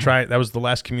fast. They were trying. That was the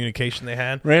last communication they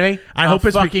had. Really? I hope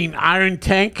it's fucking iron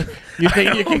tank. You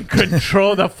think you can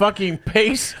control the fucking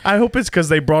pace? I hope it's because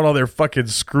they brought all their fucking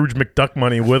Scrooge McDuck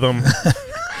money with them.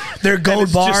 Their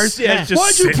gold bars.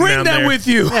 Why'd you bring that with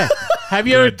you? Yeah. Have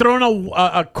you ever thrown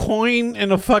a coin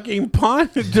in a fucking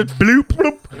pond? Just bloop,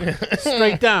 bloop,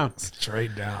 straight down.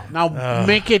 Straight down. Now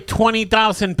make it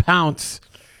 20,000 pounds.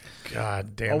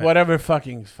 God damn or it. whatever.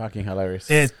 Fucking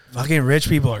hilarious. It's fucking rich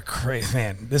people are crazy,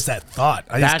 man. Just that thought.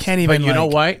 I just can't even. But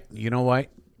you know what?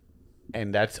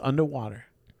 And that's underwater.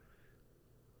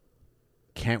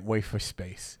 Can't wait for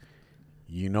space.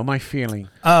 You know my feeling.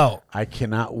 Oh, I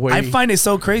cannot wait. I find it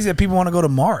so crazy that people want to go to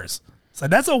Mars. So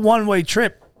that's a one-way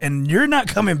trip, and you're not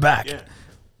coming back.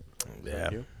 Yeah.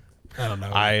 I don't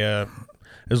know.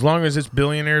 As long as it's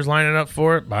billionaires lining up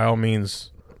for it, by all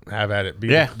means, have at it.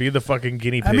 Be the fucking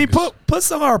guinea pig. I mean, put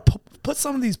some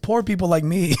of these poor people like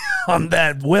me on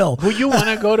that will. Would you want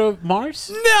to go to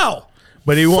Mars? No.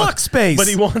 But he Fuck wants space. But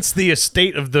he wants the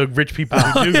estate of the rich people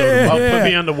who do go to Mars. Put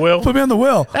me on the will. Put me on the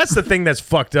will. That's the thing that's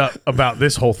fucked up about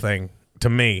this whole thing, to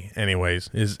me,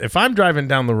 anyways, is if I'm driving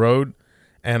down the road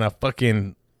and a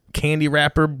fucking candy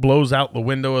wrapper blows out the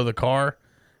window of the car,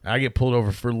 I get pulled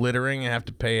over for littering and have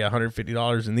to pay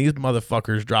 $150, and these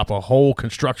motherfuckers drop a whole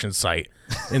construction site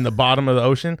in the bottom of the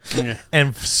ocean,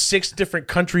 and 6 different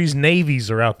countries'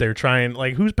 navies are out there trying,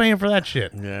 like, who's paying for that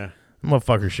shit? Yeah.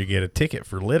 Motherfucker should get a ticket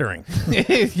for littering.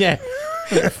 Yeah.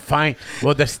 Fine.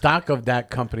 Well, the stock of that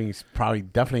company is probably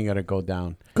definitely going to go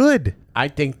down. Good. I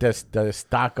think the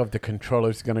stock of the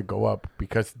controller is going to go up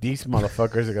because these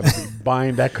motherfuckers are going to be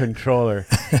buying that controller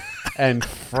and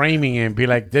framing it and be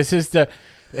like, this is the,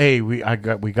 hey, we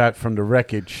got from the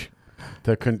wreckage.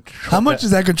 How much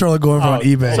is that controller going for on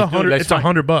eBay? It's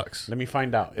 $100. Let me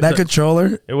find out. That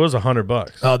controller? It was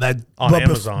 $100. Oh, that on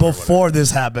Amazon before this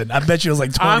happened. I bet you it was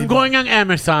like 20. I'm going on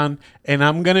Amazon and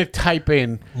I'm gonna type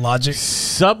in Logic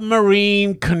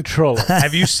submarine controller.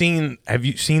 Have you seen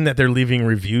that they're leaving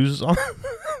reviews on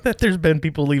that there's been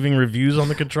people leaving reviews on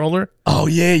the controller? Oh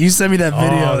yeah, you sent me that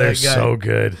video. Oh, they're so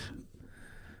good.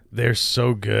 They're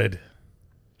so good.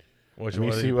 Let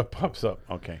me see what pops up.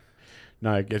 Okay.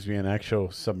 No, it gives me an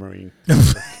actual submarine.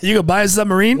 You could buy a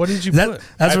submarine? What did you put?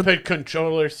 I put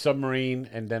controller, submarine,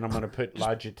 and then I'm going to put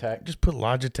Logitech. Just put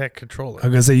Logitech controller. I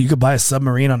was going to say, you could buy a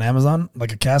submarine on Amazon,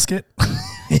 like a casket.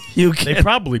 You can. They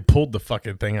probably pulled the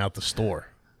fucking thing out the store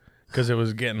because it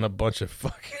was getting a bunch of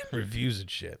fucking reviews and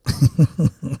shit.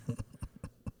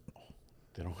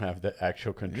 They don't have the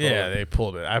actual controller. Yeah, they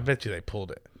pulled it. I bet you they pulled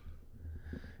it.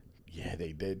 Yeah,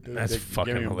 they did. That's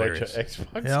fucking hilarious.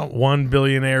 Xbox. Yeah, one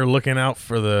billionaire looking out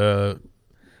for the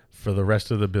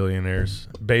rest of the billionaires.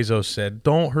 Bezos said,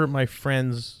 "Don't hurt my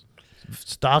friends'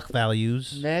 stock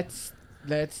values." Let's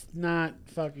not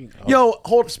fucking. Oh. Yo,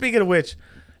 hold. Speaking of which,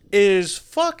 is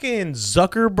fucking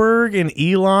Zuckerberg and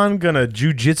Elon gonna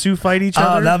jujitsu fight each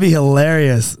other? Oh, that'd be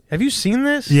hilarious. Have you seen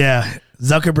this? Yeah,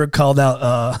 Zuckerberg called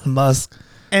out Musk.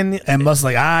 And Musk's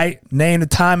like, all right, name the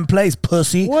time and place,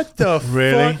 pussy. What the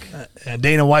fuck? And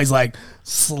Dana White's like,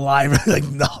 slime. Like,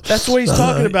 no. That's what he's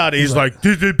talking about. He's like,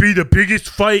 this would be the biggest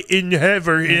fight in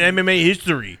ever in MMA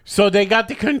history. So they got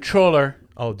the controller.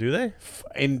 Oh, do they?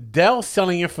 And Dell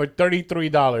selling it for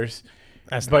 $33.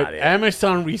 That's but not it.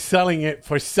 Amazon reselling it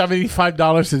for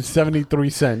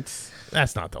 $75.73.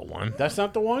 That's not the one. That's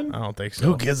not the one? I don't think so.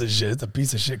 Who gives a shit? It's a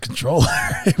piece of shit controller.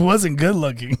 It wasn't good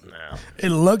looking. No. It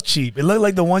looked cheap. It looked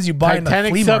like the ones you buy in the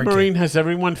Titanic flea Submarine market. has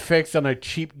everyone fixed on a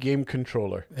cheap game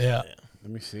controller. Yeah.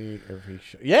 Let me see if he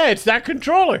Yeah, it's that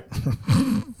controller.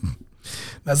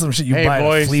 That's some shit you Hey, buy at a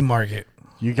boys. flea market.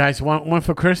 You guys want one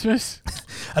for Christmas?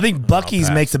 I think Bucky's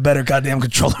makes a better goddamn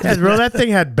controller. Yeah, bro, that thing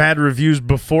had bad reviews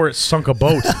before it sunk a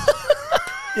boat.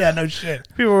 Yeah, no shit.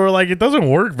 People were like, it doesn't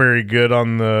work very good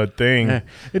on the thing.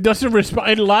 It doesn't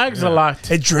respond. It lags a lot.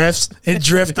 It drifts. It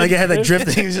drifts. Like it had that drift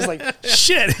thing. It's just like,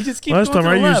 shit. It just keeps Last going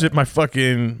time to I the used left. it,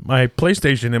 my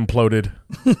PlayStation imploded.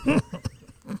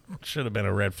 Should have been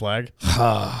a red flag.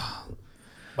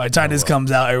 By the time this comes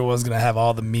out, everyone's going to have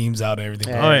all the memes out and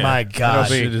everything. Oh, yeah. My God.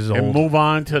 It'll be- Shit is and old. move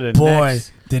on to the Boy,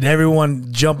 next. did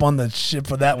everyone jump on the ship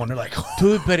for that one. They're like,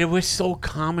 Dude, but it was so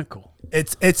comical.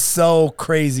 it's so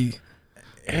crazy.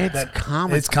 It's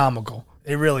comical. It's comical.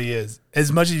 It really is.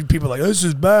 As much as people are like, this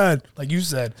is bad, like you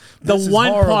said. the this is one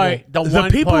horrible. part. The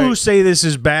people who say this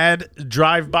is bad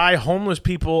drive by homeless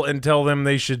people and tell them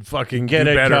they should fucking Get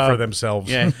do a better job. for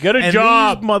themselves. Yeah, get a and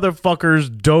job. These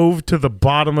motherfuckers dove to the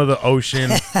bottom of the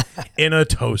ocean in a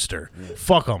toaster.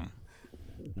 Fuck them.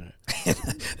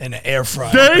 in an air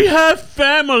fryer. They have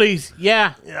families.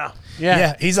 Yeah. Yeah.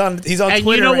 Yeah, he's on And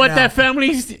Twitter you know right what now. that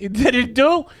families didn't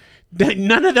do?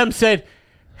 None of them said,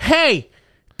 hey,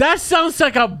 that sounds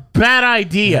like a bad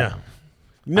idea. Yeah.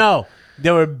 No.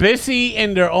 They were busy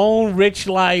in their own rich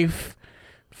life.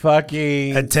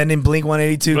 Fucking attending Blink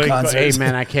 182 Hey concerts.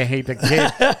 man, I can't hate the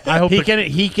kid. I hope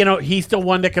He's the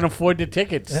one that can afford the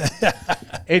tickets.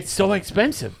 It's so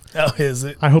expensive. Oh, is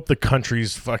it? I hope the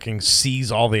countries fucking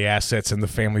seize all the assets and the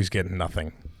families get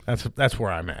nothing. That's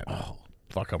where I'm at. Oh,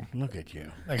 fuck them. Look at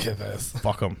you. Look at this.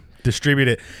 Fuck them. Distribute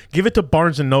it. Give it to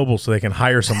Barnes and Noble so they can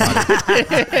hire somebody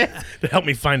to help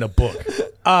me find a book.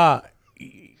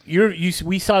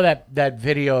 We saw that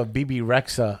video of BB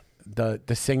Rexa,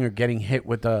 the singer getting hit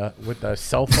with a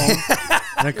cell phone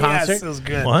in a concert. Yes, it was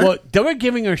good. What? Well, they were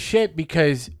giving her shit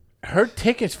because her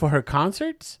tickets for her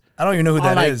concerts I don't even know who are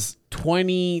that like is.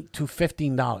 $20 to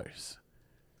 $15.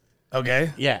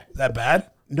 Okay. Yeah. Is that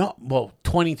bad? No, well,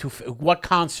 what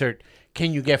concert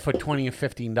can you get for $20 and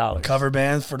 $15? Cover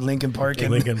bands for Linkin Park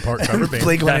and Lincoln Park cover band.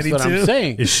 Blink That's 182. what I'm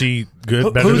saying. Is she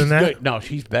good? Better Who's than that? good? No,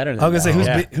 she's better than I was that. gonna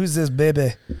say Yeah. who's this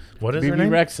baby? What is her BB name?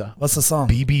 Rexa. What's the song?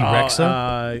 BB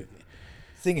Rexa.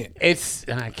 Sing it.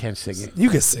 I can't sing it. You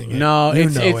can sing it. No, you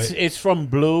it's from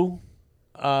Blue,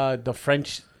 the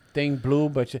French thing Blue.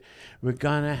 But we're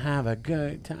gonna have a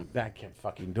good time. I can't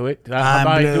fucking do it. How I'm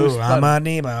about I do blue. stutter? I'm a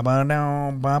dee, ba ba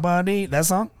down, ba ba dee. That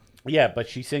song? Yeah, but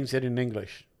she sings it in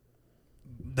English.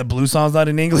 The blue song's not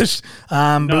in English.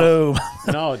 I'm blue.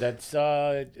 No, that's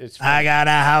it's. I got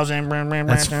a house in.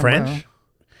 That's French.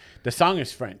 The song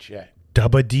is French. Yeah.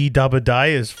 Dubba dee dubba die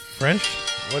is French.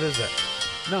 What is that?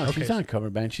 No, she's not a cover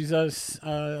band. She's a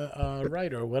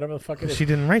writer or whatever the fuck it is. She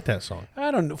didn't write that song. I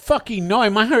don't know. Fucking know.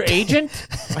 Am I her agent?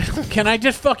 Can I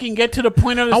just fucking get to the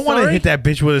point of the I story? want to hit that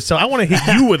bitch with a cell. I want to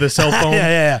hit you with a cell phone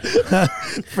Yeah.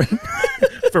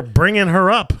 for bringing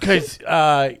her up. Because,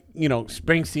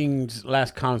 Springsteen's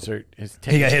last concert is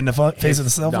He got hit in the face with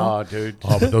a cell phone? No, dude.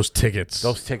 Oh, but those tickets.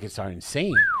 Those tickets are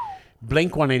insane.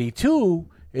 Blink 182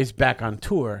 is back on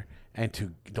tour,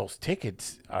 and those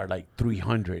tickets are like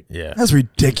 $300 Yeah. That's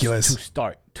ridiculous. to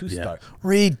start.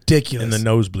 Ridiculous. In the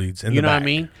nosebleeds. In You the know what I back.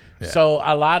 mean? Yeah.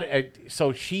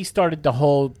 So she started the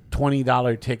whole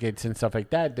 $20 tickets and stuff like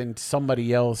that. Then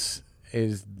somebody else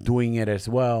is doing it as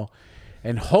well,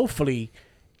 and hopefully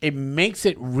it makes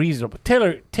it reasonable.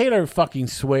 Taylor fucking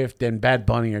Swift and Bad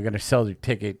Bunny are gonna sell their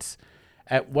tickets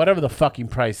at whatever the fucking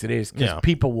price it is, because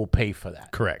people will pay for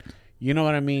that. Correct. You know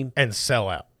what I mean? And sell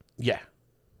out. Yeah.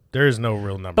 There is no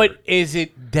real number. But is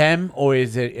it them or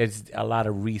is a lot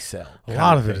of resale? a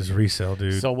lot of it is resale,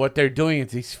 dude. So what they're doing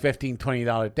is these $15,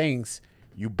 $20 things.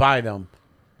 You buy them.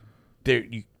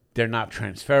 They're not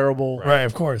transferable. Right,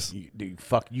 of course.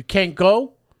 You can't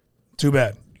go. Too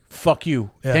bad. Fuck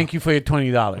you. Yeah. Thank you for your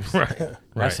 $20.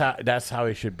 Right. That's how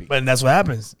it should be. But that's what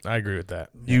happens. I agree with that.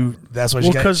 That's why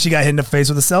Well, she got hit in the face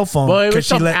with a cell phone. Well, it was 'cause she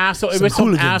some let asshole. It some was some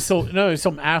hooligans- asshole. No, it was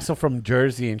some asshole from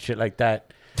Jersey and shit like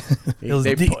that. It was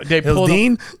They it was pulled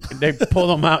Dean? They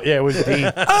pulled him out. Yeah, it was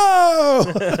Dean. Oh!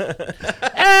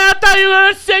 Hey, I thought you were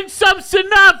gonna sing some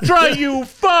Sinatra, you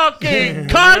fucking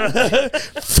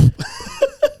cunt.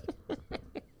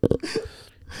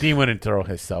 Dean wouldn't throw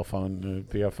his cell phone. It'd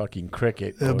be a fucking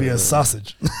cricket. It'll be a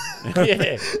sausage.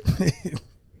 Yeah.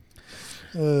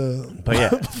 But yeah,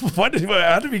 How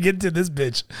did we get to this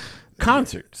bitch?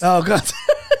 concerts. Oh, God.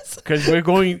 because we're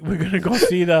gonna go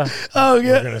see the. Oh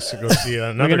yeah. We're gonna go see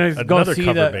another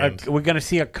cover band. We're gonna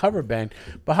see a cover band.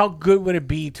 But how good would it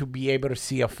be to be able to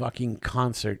see a fucking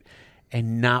concert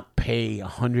and not pay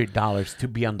 $100 to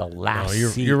be on the last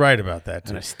seat? You're right about that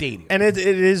in too. a stadium. And it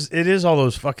is all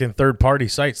those fucking third-party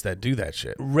sites that do that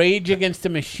shit. Rage Against the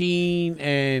Machine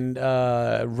and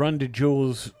Run the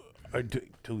Jewels.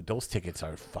 Dude, those tickets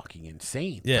are fucking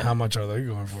insane. Yeah. How much are they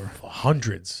going for?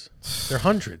 Hundreds. They're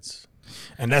hundreds.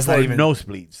 And that's For not even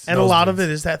nosebleeds. And a lot of it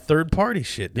is that third-party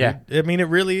shit. Dude. Yeah. I mean, it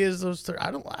really is those. I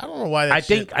don't know why. That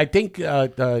I think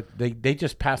they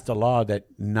just passed a law that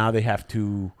now they have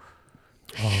to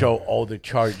show all the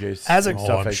charges As a- and Oh,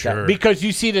 stuff I'm like sure. that. Because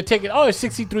you see the ticket, it's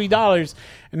 $63,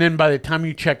 and then by the time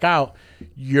you check out,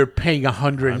 you're paying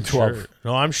 $112. Sure.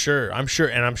 No, I'm sure,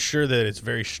 and I'm sure that it's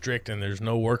very strict, and there's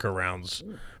no workarounds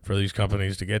for these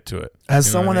companies to get to it. As You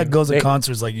know someone what I that mean? goes to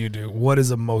concerts like you do, what is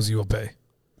the most you will pay?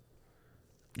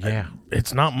 Yeah.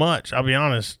 It's not much. I'll be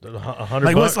honest. $100.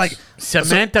 Like what's like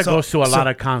Samantha goes to a lot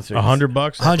of concerts. $100?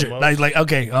 $100? Like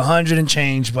okay, $100 and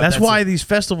change. But That's why these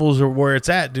festivals are where it's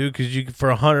at, dude. Because you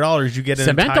for $100 you get an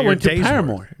Samantha entire went to day's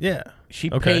Paramore. worth. Yeah, She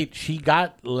Okay. paid. She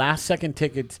got last second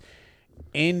tickets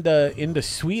in the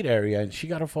suite area, and she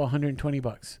got it for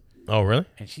 $120. Oh, really?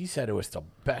 And she said it was the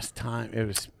best time. It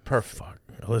was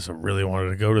perfect. Alyssa really wanted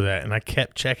to go to that, and I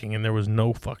kept checking, and there was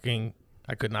no fucking.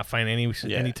 I could not find any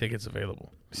tickets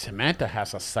available. Samantha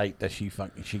has a site that she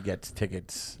gets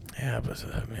tickets. Yeah, but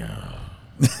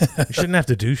you shouldn't have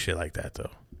to do shit like that, though.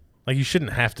 Like you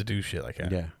shouldn't have to do shit like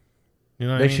that. Yeah, You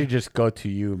know what they I mean? should just go to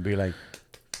you and be like,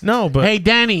 No, but "Hey,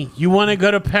 Danny, you want to go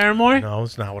to Paramore? no,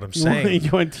 it's not what I'm You want- saying. you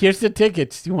want- here's the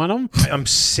tickets. You want them? I'm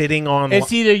sitting on.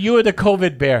 It's either you or the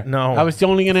COVID bear. No. I was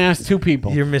only going to ask two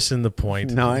people. You're missing the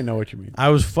point. No, I know what you mean. I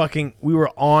was we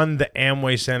were on the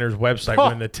Amway Center's website Huh.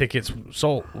 when the tickets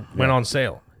went on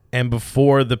sale. And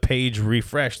before the page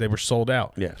refreshed, they were sold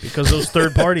out. Yeah. Because those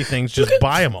third-party things just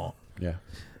buy them all. Yeah.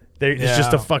 It's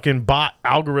just a fucking bot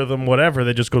algorithm, whatever,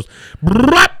 that just goes,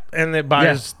 "Brrrap," and it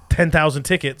buys 10,000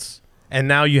 tickets. And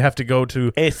now you have to go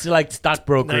to It's like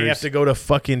stockbrokers. now you have to go to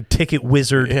fucking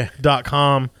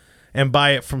ticketwizard.com and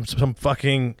buy it from some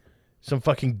fucking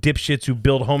dipshits who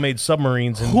build homemade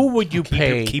submarines. And Who would you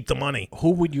pay? keep the money?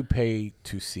 Who would you pay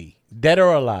to see? Dead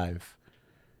or alive?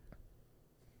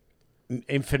 An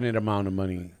infinite amount of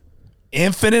money.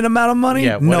 infinite amount of money.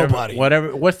 Yeah, whatever, Nobody.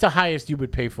 Whatever. What's the highest you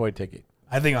would pay for a ticket?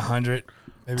 I think 100.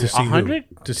 Maybe To see who? 100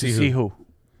 To see who?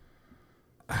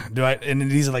 Do I?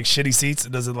 And these are like shitty seats.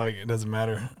 It doesn't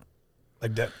matter.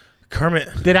 Like that. Kermit.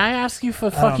 Did I ask you for I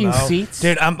don't fucking know. seats?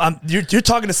 Dude. You're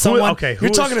talking to someone. okay, who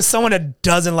You're is- talking to someone that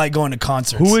doesn't like going to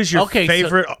concerts. Who is your Okay, so-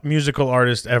 favorite musical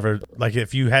artist ever? Like,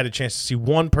 if you had a chance to see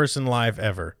one person live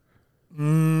ever.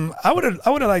 I would have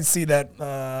liked to see that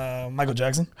Michael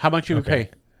Jackson. How much you would pay?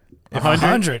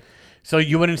 100. So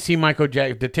you wouldn't see Michael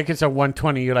Jackson. The tickets are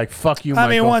 120. You're like, fuck you, I Michael.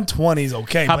 mean, 120 is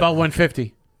okay. How but- about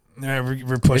 150? Yeah, we're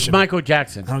It's pushing. Michael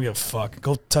Jackson. I don't give a fuck.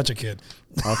 Go touch a kid.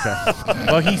 Okay.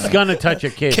 Well, he's gonna touch a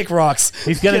kid. Kick rocks.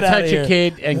 He's gonna Get outta touch here. a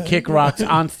kid and kick rocks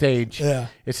on stage. Yeah.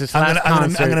 It's his I'm last gonna,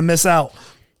 concert. I'm gonna miss out.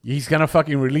 He's gonna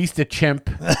fucking release the chimp.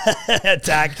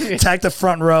 Tag the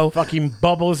front row. Fucking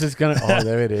Bubbles is gonna. Oh,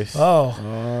 there it is. Oh,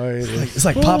 Oh, it is. it's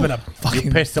like popping up. You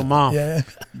Fucking pissed him off yeah.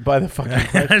 by the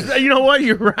fucking. You know what?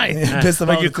 You're right. Pissed him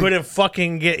But off you with the- couldn't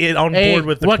fucking get it on Hey, board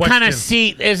with the what question. kind of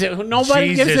seat is it?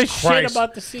 Nobody gives a Jesus shit Christ.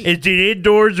 about the seat. Is it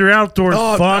indoors or outdoors?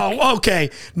 Oh, Fuck. no.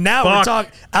 Okay. Now we're Fuck.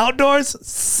 talking outdoors.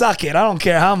 Suck it. I don't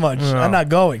care how much. I'm not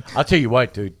going. I'll tell you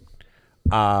what, dude.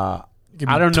 I Give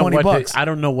me don't know $20 what bucks. I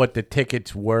don't know what the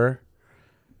tickets were.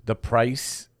 The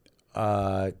price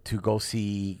to go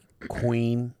see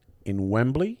Queen in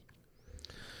Wembley.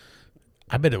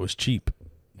 I bet it was cheap.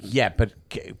 Yeah,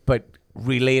 but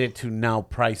related to now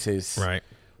prices, Right.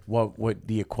 What would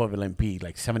the equivalent be?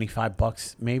 Like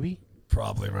 $75 maybe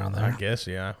Probably around I there. guess,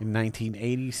 yeah. in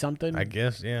 1980 something. I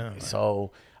guess, yeah.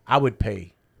 So I would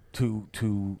pay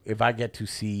to if I get to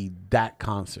see that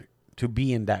concert, to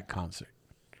be in that concert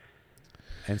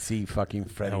and see fucking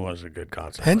Freddie. That was a good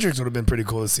concert. Hendrix would have been pretty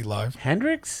cool to see live.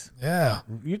 Hendrix? Yeah,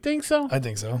 You think so? I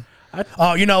think so. I-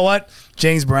 Oh, you know what?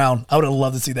 James Brown. I would have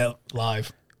loved to see that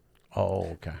live. Oh,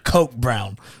 okay. Coke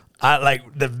Brown. I like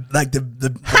the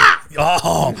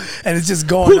oh, and it's just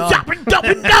going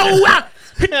on.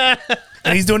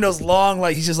 And he's doing those long,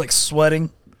 like he's just like sweating.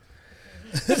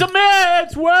 It's a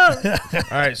man's world. All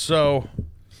right, so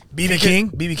BB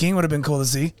King would have been cool to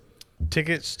see.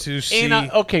 tickets to see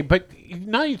Okay, but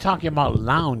now you're talking about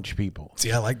lounge people.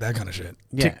 See, I like that kind of shit.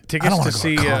 Yeah. I tickets don't to wanna go to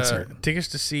see a concert. tickets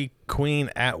to see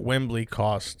Queen at Wembley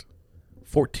cost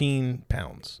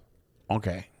 £14.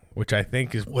 Okay. which I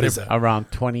think is What is that?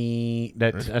 Around 20.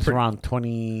 That's around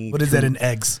 20. What is that in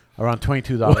eggs? Around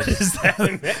 $22. What is that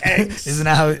in the eggs? Isn't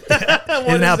that how,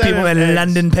 isn't how people in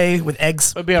London pay with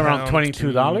eggs? It'd be around Pound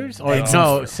 $22 or eggs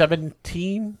no,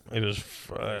 17. It was,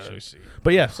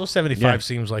 but yeah, so 75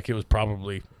 seems like it was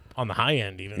probably on the high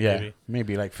end, even. Yeah,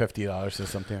 maybe like $50 or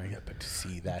something like that. But to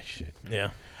see that shit,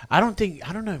 Yeah. I don't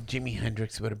know if Jimi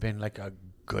Hendrix would have been like a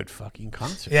good fucking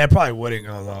concert. Yeah, it probably wouldn't.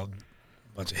 A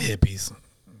bunch of hippies.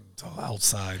 It's all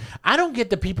outside. I don't get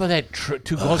the people that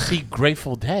to go see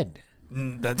Grateful Dead.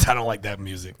 I don't like that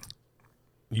music.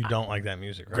 You don't like that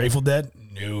music, right? Grateful Dead?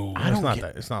 No.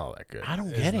 It's not all that good. I don't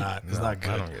It's get not. it. It's not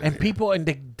good. And people and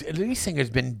the lead singer's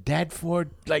been dead for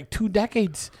like 2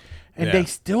 decades, and Yeah. they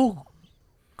still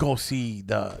go see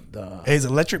the. Hey, is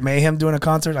Electric Mayhem doing a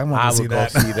concert? I want I to see would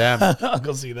that. go see them. I'll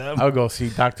go see them. I'll go see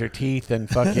Dr. Teeth and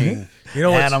fucking You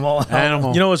know what's, Animal.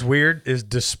 You know what's weird is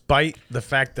despite the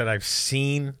fact that I've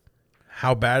seen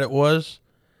how bad it was,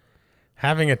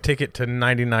 having a ticket to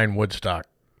 99 Woodstock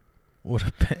would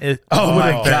have been. Oh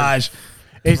my gosh.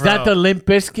 Is that the Limp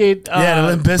Bizkit? Yeah, the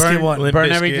Limp Bizkit one. Limp Burn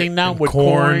Bizkit everything down and with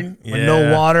corn. Yeah. With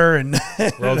no water and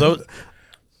Bro,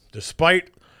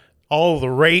 despite all the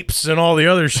rapes and all the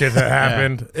other shit that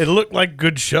happened, it looked like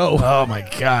good show. oh my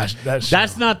gosh.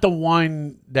 That's not the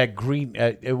one that Green.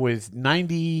 It was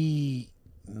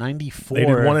 94. They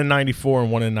did one in 94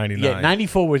 and one in 99. Yeah,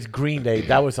 94 was Green Day.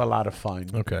 That was a lot of fun.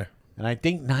 Okay. And I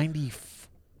think 90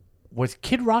 was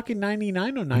Kid Rock in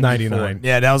 99 or 94? 99.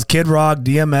 Yeah, that was Kid Rock,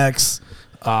 DMX,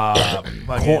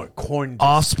 Corn.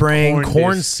 Offspring,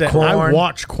 Korn set. I Korn.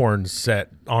 watch Korn set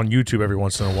on YouTube every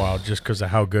once in a while just because of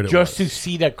how good it Just was. to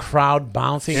see the crowd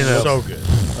bouncing So good.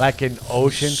 like an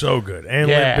ocean. So good. And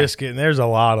Yeah. Limp Bizkit, and there's a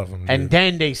lot of them. And dude.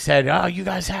 then they said, "Oh, you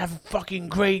guys have fucking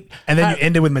great." And then you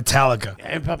ended with Metallica.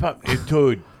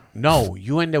 Dude, no,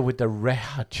 you ended with the Red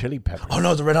Hot Chili Peppers. Oh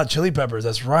no, the Red Hot Chili Peppers.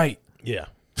 That's right. yeah.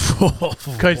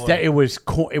 Because it was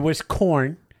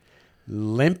Korn,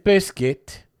 Limp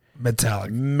Bizkit,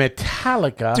 Metallica.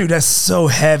 Metallica, Dude, that's so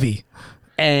heavy.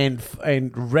 and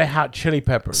Red Hot Chili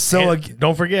Peppers. So And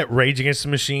don't forget Rage Against the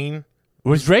Machine.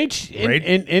 Was Rage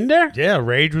in there? Yeah,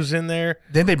 Rage was in there.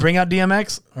 didn't they bring out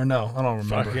DMX or no? I don't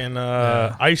remember. Fucking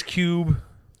Ice Cube.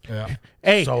 Yeah.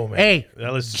 Hey, So many. hey,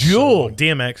 That was Jewel.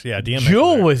 DMX. Yeah, DMX.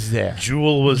 Jewel there. was there.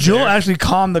 Jewel was Jewel there. actually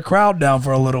calmed the crowd down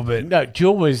for a little bit. No,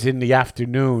 Jewel was in the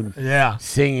afternoon Yeah.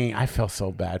 singing. I felt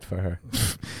so bad for her.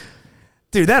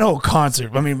 Dude, that whole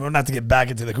concert. I mean, not to get back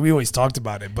into we always talked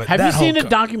about it, but Have that you seen whole the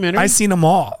documentary? I seen them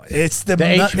all. It's the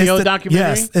HBO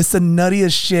documentary? Yes, it's the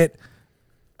nuttiest shit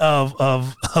of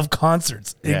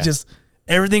concerts. It Yeah. just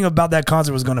everything about that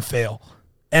concert was going to fail.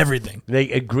 Everything. They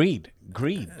agreed.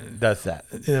 Greed does that.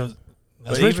 That's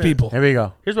But rich even- people. Here we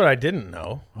go. Here's what I didn't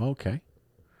know. Okay.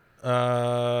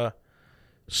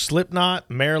 Slipknot,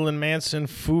 Marilyn Manson,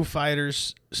 Foo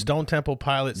Fighters, Stone Temple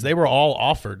Pilots, they were all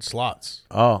offered slots.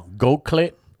 Oh, Goat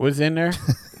Clit was in there.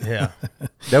 Yeah.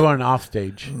 They were on off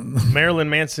stage. Marilyn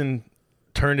Manson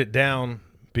turned it down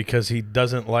because he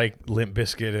doesn't like Limp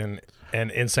Bizkit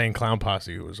and Insane Clown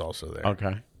Posse, who was also there.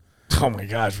 Okay. Oh my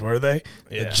gosh, were they?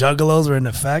 Yeah. The Juggalos were in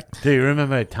effect. Do you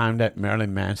remember a time that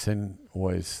Marilyn Manson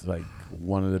was like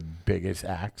one of the biggest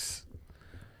acts?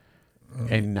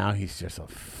 And now he's just a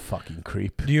fucking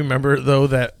creep. Do you remember though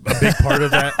that a big part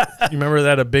of that? You remember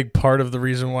that a big part of the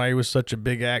reason why he was such a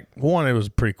big act? One, it was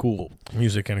pretty cool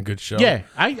music and a good show. Yeah,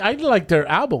 I like their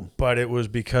album. But it was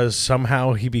because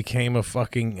somehow he became a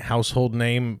fucking household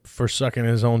name for sucking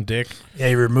his own dick. Yeah,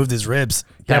 he removed his ribs.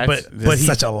 Yeah, That's- but It's he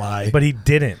such a lie. But he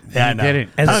didn't. yeah, I He know. didn't.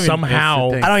 And I don't even- somehow,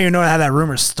 that's the thing. I don't even know how that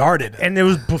rumor started. and it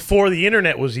was before the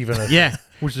internet was even a Yeah.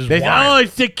 which is They said, wild. oh,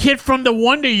 it's the kid from the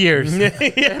Wonder Years. Yeah,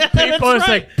 People was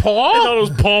like, I thought Paul? it was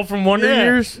Paul from Wonder Yeah.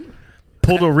 Years.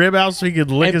 Pulled a rib out so he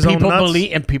could lick And his own people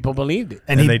nuts. people believed it.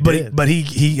 And And he, they but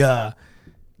did.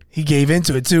 he gave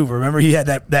into it too. Remember, he had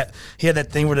that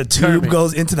thing where the tube Kermit.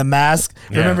 goes into the mask.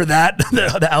 Yeah. Remember that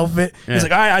the outfit? He's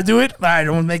like, all right, I do it. All right, I'm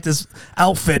gonna make this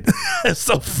outfit. It's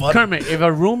so funny. Kermit, if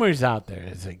a rumor's out there,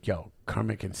 it's like, yo,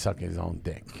 Kermit can suck his own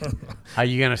dick. Are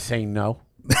you going to say no?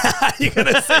 You're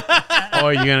gonna say, Or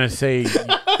are you going to say,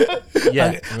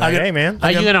 yeah? Like, hey, man.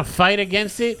 Are you going to fight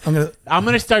against it? I'm gonna. I'm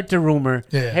going to start the rumor.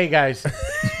 Yeah. Hey, guys,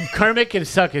 Kermit can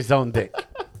suck his own dick.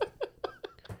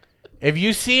 If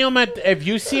you see him at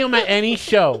any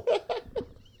show,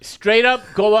 straight up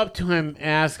go up to him and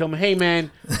ask him, "Hey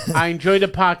man, I enjoyed the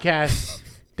podcast.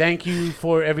 Thank you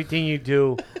for everything you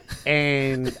do.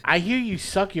 And I hear you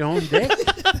suck your own dick.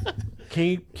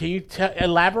 Can you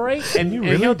elaborate?" And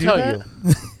he'll do tell that?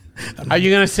 you. Are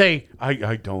you gonna say I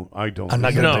don't? I'm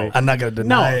not gonna. No. I'm not gonna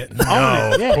deny it. No,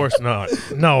 Yeah. of course not.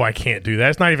 No, I can't do that.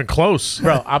 It's not even close.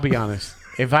 Bro, I'll be honest.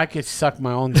 if I could suck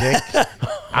my own dick,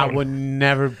 I would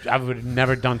have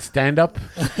never done stand up.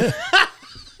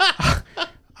 I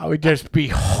would just be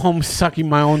home sucking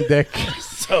my own dick.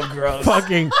 So gross.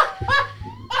 Fucking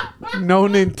no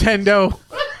Nintendo.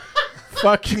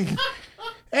 Fucking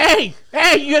hey,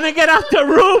 you gonna get out the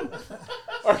room?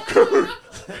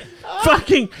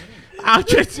 Fucking I'll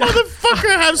just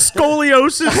Motherfucker have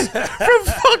scoliosis from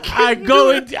fucking.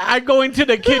 I go into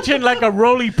the kitchen like a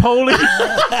roly poly.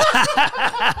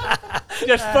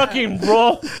 Just fucking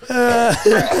roll.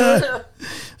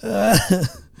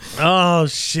 Oh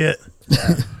shit.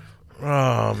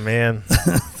 Oh man.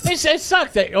 It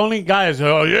sucks that only guys.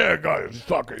 Oh yeah,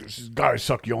 guys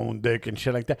suck your own dick and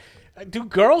shit like that. Do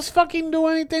girls fucking do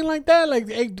anything like that? Like,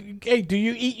 hey, do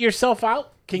you eat yourself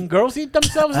out? Can girls eat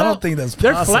themselves out? I don't think that's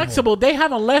They're possible. flexible. They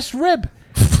have a less rib.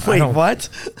 Wait, what?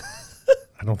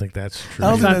 I don't think that's true. I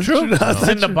don't think It's not that's true. It's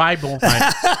in the Bible.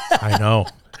 I know.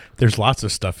 There's lots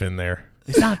of stuff in there.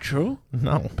 It's not true,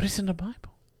 No, but it's in the Bible.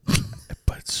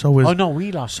 but so is Oh no,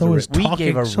 we lost. so the is rib. We talking.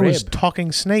 gave a So rib. is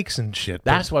talking snakes and shit.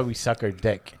 That's why we suck our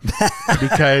dick,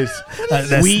 because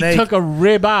That we snake, took a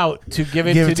rib out to give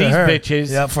it give to it to these her.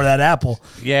 bitches. Yeah, for that apple.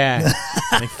 Yeah,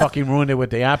 they fucking ruined it with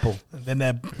the apple. And then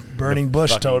that burning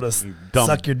bush fucking- told us, you dumb-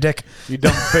 suck your dick. You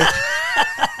dumb bitch.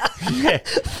 Yeah.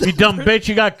 You dumb bitch.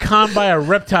 You got conned by a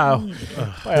reptile.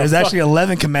 There's actually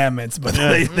 11 commandments, but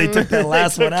they took that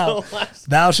last one out.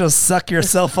 Thou shalt suck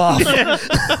yourself off.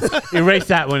 Erase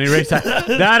that one. Erase that.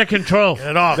 They're out of control.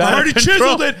 Get off. I already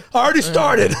chiseled it. I already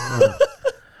started.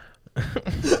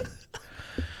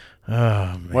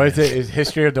 Oh man. What is it? Is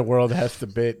History of the World has the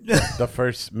bit, the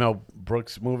first Mel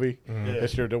Brooks movie,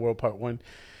 History of the World Part 1.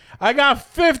 I got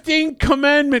 15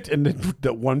 commandments, and then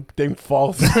the one thing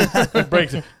falls. It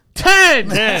breaks it. 10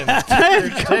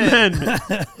 commandments.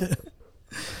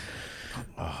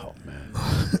 Oh, man.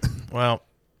 Well.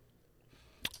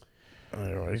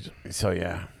 Anyways. So,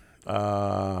 yeah.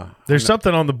 There's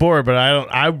something on the board, but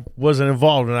I wasn't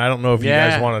involved, and I don't know if you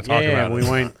guys want to talk about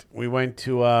it. We went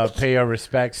to pay our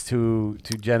respects to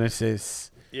Genesis.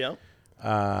 Yeah.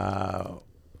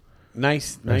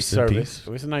 Nice in service. peace. It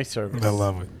was a nice service. I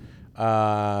love it.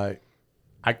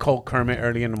 I called Kermit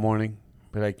early in the morning.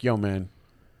 Be like, yo, man,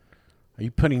 are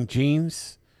you putting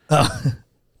jeans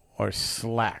or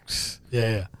slacks?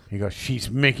 Yeah. He goes, she's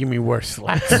making me wear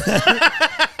slacks.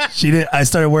 She did. I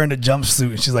started wearing a jumpsuit,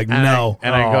 and she's like, "No."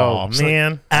 And I go, Oh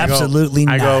man. Absolutely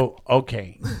not. I go,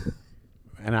 okay.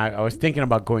 And I was thinking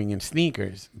about going in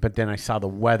sneakers, but then I saw the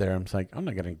weather. I was like, I'm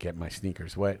not going to get my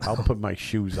sneakers wet. I'll put my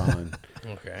shoes on.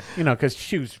 Okay. You know, because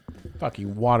shoes,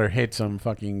 fucking water hits them,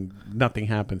 fucking nothing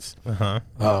happens.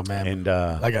 Oh man. And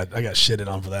I got shitted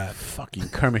on for that. fucking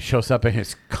Kermit shows up in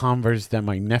his Converse that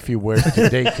my nephew wears to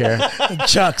daycare.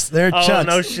 Chucks. They're Chucks.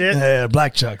 no shit? Yeah,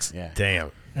 black Chucks. Yeah.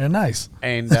 Damn. They're nice.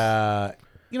 And,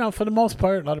 you know, for the most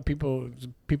part, a lot of people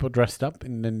dressed up.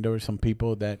 And then there were some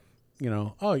people that, you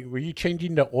know, oh, were you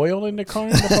changing the oil in the car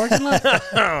in the parking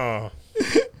lot?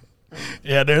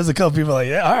 Yeah, there's a couple people like,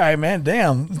 yeah, all right, man,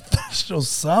 damn, show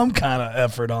some kind of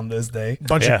effort on this day.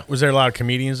 Was there a lot of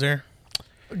comedians there?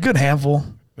 A good handful.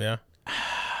 Yeah.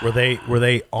 Were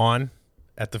they on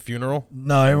at the funeral?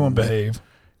 No, everyone behaved.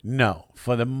 No,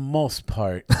 for the most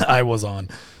part, I was on.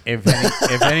 if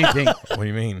anything, What do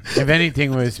you mean? if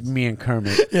anything was me and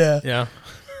Kermit. Yeah. Yeah.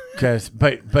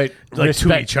 But Like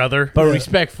to each other. but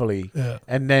respectfully. Yeah.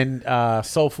 And then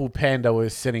Soul Food Panda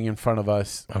was sitting in front of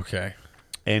us, Okay.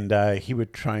 and he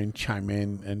would try and chime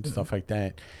in and stuff like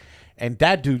that. And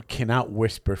that dude cannot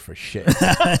whisper for shit. It's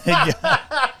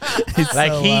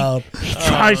Like so he loud.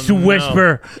 tries to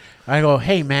whisper. I go,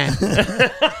 hey man,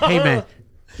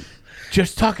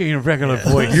 just talk in your regular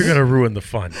voice. You're gonna ruin the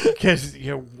fun. Because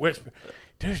you're whisper.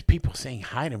 There's people saying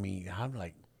hi to me. I'm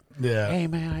like, Yeah. hey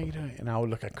man, how you doing? And I would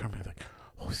look at Kermit like,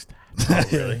 who's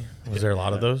that? Really? Was there a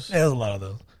lot of those? Yeah, there's a lot of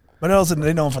those. But also,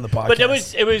 they know him from the podcast. But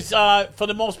it was for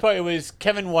the most part, it was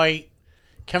Kevin White.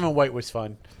 Kevin White was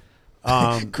fun.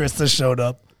 Krista showed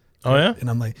up, Oh yeah. and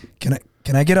I'm like,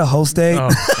 can I get a host day?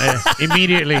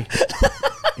 Immediately.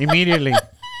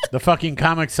 The fucking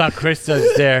comic saw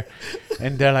Krista's there,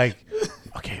 and they're like,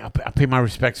 okay, I'll pay my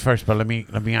respects first, but let me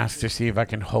ask to see if I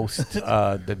can host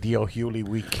the D.O. Hewley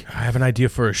week. I have an idea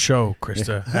for a show,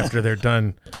 Krista. After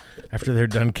they're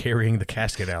done carrying the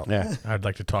casket out. Yeah. I'd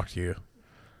like to talk to you.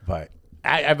 But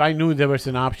if I knew there was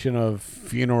an option of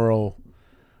funeral,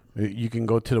 you can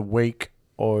go to the wake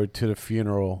or to the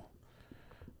funeral,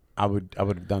 I would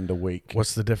have done the wake.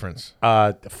 What's the difference?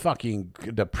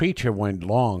 The preacher went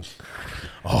long.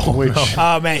 Oh, Which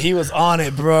Oh man, he was on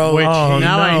it, bro. Which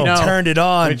now I know. Turned it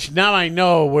on. Which now I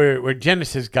know where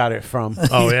Genesis got it from.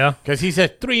 Oh yeah. Because he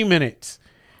said 3 minutes.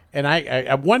 And I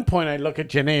at one point I look at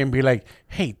Janae and be like,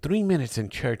 "Hey, 3 minutes in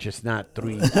church is not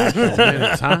 3 actual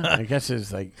minutes, huh?" I guess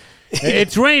it's like,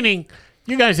 it's raining.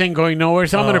 You guys ain't going nowhere,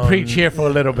 so I'm gonna preach here for a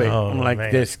little bit. I'm like,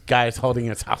 man. This guy's holding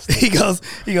his hostage. He goes,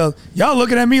 y'all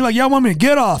looking at me like y'all want me to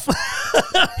get off.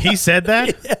 He said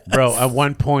that? Yes. Bro, at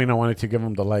one point I wanted to give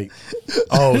him the light.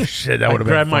 Oh shit, that would have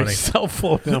been grabbed funny. my cell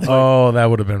phone. Oh, that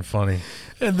would have been funny.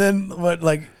 And then what,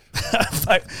 like,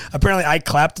 apparently I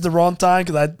clapped at the wrong time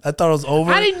because I thought it was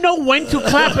over. I didn't know when to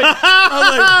clap it.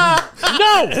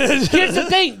 No, here's the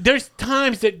thing. There's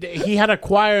times that he had a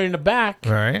choir in the back.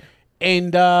 All right.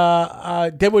 And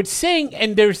they would sing,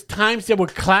 and there's times they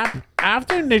would clap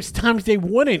after, and there's times they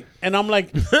wouldn't. And I'm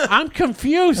like, I'm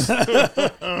confused.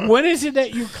 When is it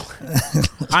that you clap?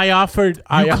 I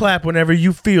clap whenever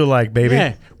you feel like, baby.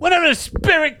 Yeah, whenever the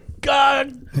Spirit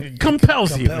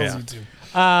compels you. you to.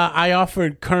 I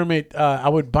offered Kermit, I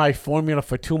would buy formula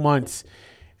for 2 months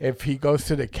if he goes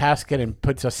to the casket and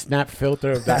puts a snap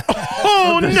filter of that.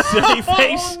 Silly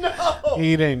face. No.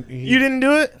 He didn't. You didn't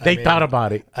do it? They thought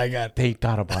about it. They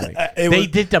thought about it. They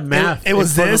did the math. It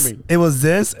was this. It was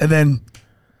this, and then.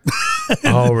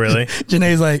 Oh really?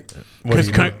 Janae's like,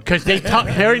 because they talked.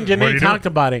 Her and Janae talked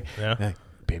about it. Yeah. Like,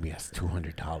 baby, that's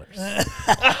 $200.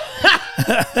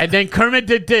 And then Kermit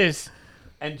did this,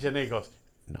 and Janae goes,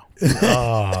 "No."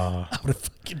 I would have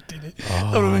fucking did it.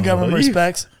 I would have been government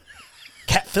respects.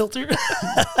 Cat filter.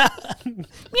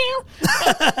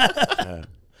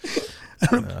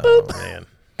 Oh man.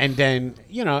 And then,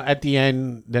 at the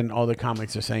end, then all the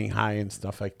comics are saying hi and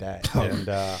stuff like that. And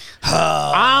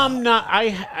I'm not.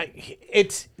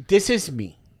 This is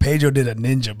me. Pedro did a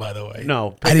ninja, by the way.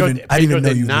 No, I didn't even know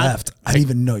you not, left. I didn't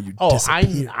even know you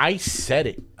disappeared. I said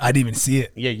it. I didn't even see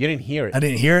it. Yeah, you didn't hear it. I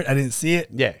didn't hear it. I didn't see it.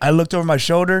 Yeah. I looked over my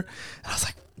shoulder, and I was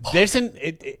like,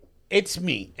 it's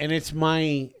me, and it's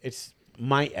my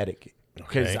etiquette.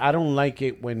 Because I don't like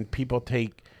it when people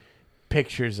take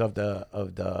pictures of the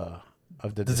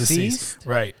deceased.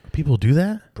 Right. People do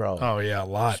that? Bro. Oh, yeah, a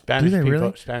lot. Spanish Do they people,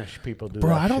 really? Spanish people do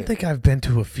Bro, that I don't shit. think I've been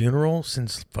to a funeral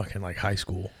since fucking like high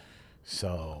school.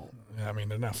 So, I mean,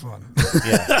 they're not fun.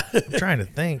 yeah. I'm trying to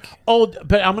think.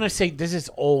 But I'm going to say this is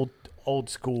old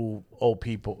school, old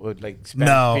people, like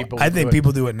Spanish people. I think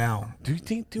people do it now. Do you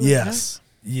think do Yes.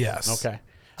 it Yes. now? Okay.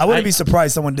 I wouldn't be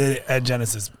surprised someone did it at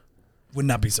Genesis. Would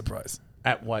not be surprised.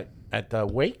 At what? At the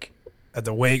wake? At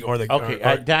the wake or the... Okay,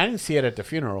 I didn't see it at the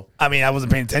funeral. I mean, I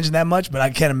wasn't paying attention that much, but I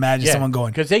can't imagine someone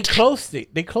going... Because they closed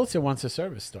it. They closed it once the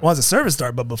service started. Once the service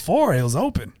started, but before it was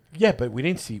open. Yeah, but we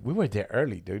didn't see... We were there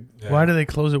early, dude. Yeah. Why do they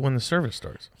close it when the service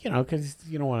starts? Because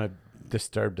you don't want to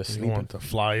disturb the You sleep. want the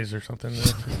flies or something?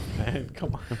 Man,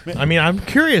 come on, man. I mean, I'm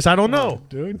curious. I don't know.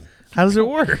 Dude. How does it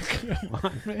work? Come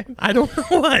on, man. I don't know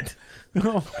what.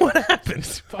 What happens?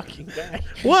 This fucking guy.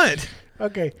 What?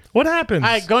 Okay. What happens? All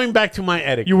right, going back to my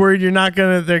etiquette. You worried you're not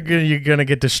gonna? You're gonna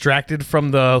get distracted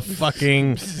from the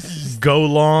fucking go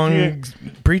long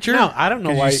preacher? No, I don't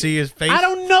know 'Cause why. you see his face. I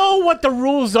don't know what the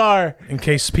rules are. In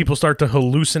case people start to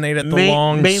hallucinate at the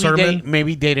long sermon.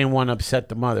 Maybe they didn't want to upset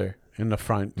the mother in the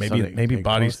front. Maybe they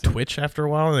bodies closed it. twitch after a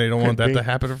while, and they don't want that be. to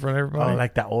happen in front of everybody. Oh,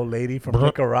 like that old lady from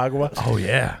Nicaragua. Oh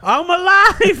yeah. I'm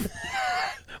alive.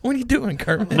 What are you doing,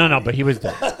 Kurt? No, but he was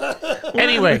dead.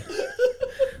 Anyway,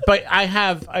 but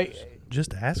I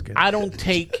Just asking. I don't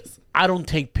take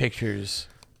pictures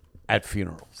at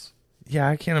funerals. Yeah,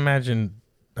 I can't imagine.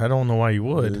 I don't know why you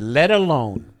would. Let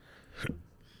alone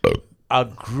a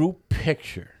group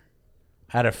picture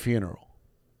at a funeral.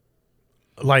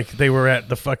 Like they were at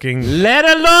the fucking. Let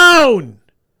alone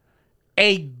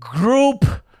a group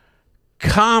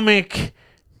comic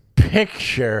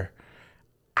picture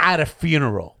at a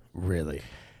funeral. Really?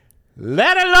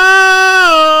 Let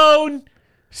alone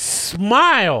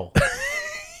smile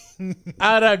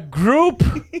at a group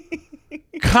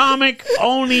comic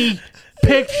only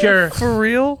picture For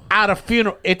real? at a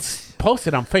funeral. It's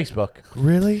posted on Facebook.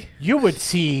 Really? You would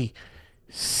see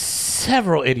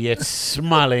several idiots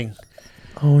smiling.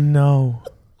 Oh no.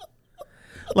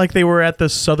 Like they were at the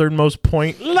southernmost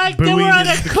point. Like they were at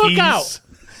a cookout.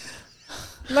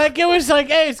 Like it was like,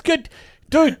 hey, it's good.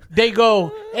 Dude, they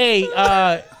go, hey,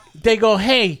 they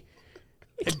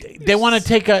want to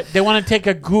take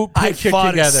a group picture I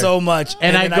fought together. it so much.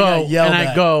 And I then got yelled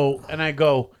at.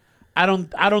 go, I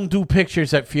don't do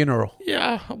pictures at funeral.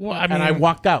 Yeah. Well, I mean, And I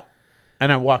walked out.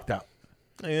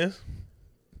 Yes.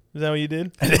 Is that what you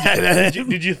did?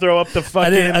 did you throw up the I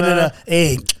fucking did a,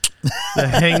 hey, the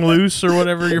hang loose or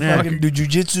whatever you're I fucking can do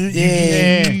jujitsu.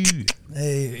 Yeah.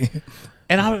 Hey.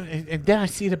 And then I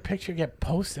see the picture get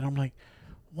posted. I'm like,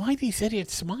 why these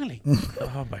idiots smiling?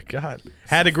 Oh my god.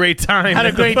 Had a great time. Had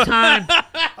a great time.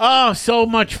 Oh, so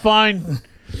much fun.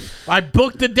 I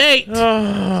booked the date.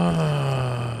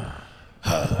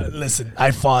 Listen,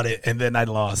 I fought it and then I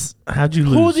lost. How'd you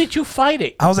lose? Who did you fight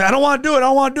it? I was like, I don't want to do it. I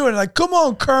don't want to do it. Like, come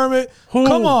on, Kermit. Who?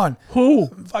 Come on. Who?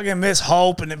 Fucking Miss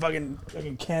Hope and then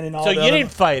fucking Ken and all So that. you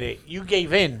didn't fight it. You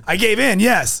gave in. I gave in,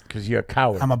 yes. Because you're a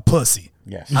coward. I'm a pussy.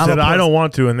 Yes. You I'm said, a I pussy. don't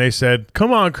want to. And they said,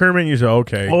 come on, Kermit. And you said,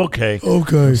 okay. Okay.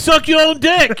 Okay. Suck your own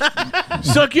dick.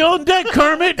 Suck your own dick,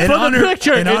 Kermit, for the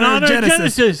picture. In honor of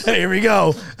Genesis. Here we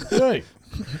go. Right.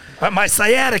 My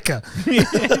sciatica.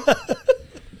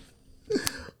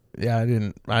 Yeah,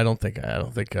 I don't think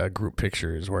a group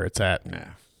picture is where it's at. Yeah.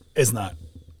 It's not.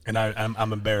 And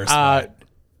I'm embarrassed by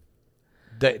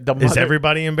it. The mother, Is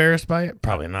everybody embarrassed by it?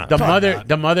 Probably not.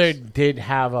 the mother did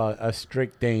have a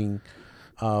strict thing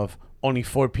of only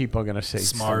 4 people are gonna say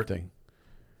something.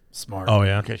 Smart. Oh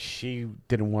yeah. Because she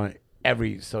didn't want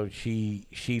so she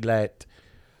let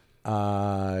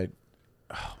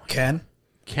Ken,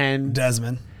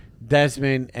 Desmond,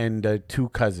 and the 2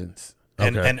 cousins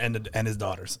and Okay. and his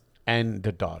daughters. and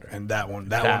the daughter. And that one,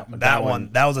 one.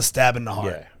 that was a stab in the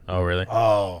heart. Yeah. Oh really?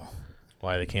 Oh,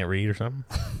 Why they can't read or something?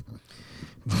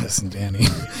 listen, Danny.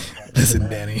 Listen,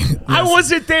 Danny. I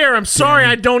wasn't there. I'm sorry.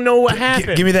 I don't know what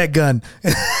happened. Give me that gun.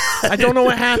 I don't know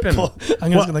what happened.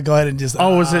 I'm just gonna go ahead and just.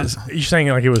 Oh, was it? You saying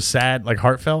like it was sad, like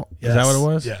heartfelt? Is that what it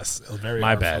was? Yes, it was very.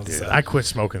 My heartfelt bad, dude. sad. I quit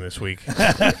smoking this week.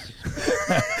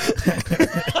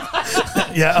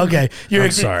 Yeah. Okay. You're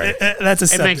I'm sorry. That's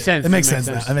a. It makes sense. It makes sense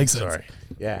now. It makes sense. Sorry.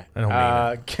 Yeah. I don't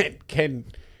mean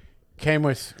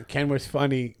Ken was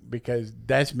funny because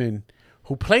Desmond,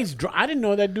 who plays I didn't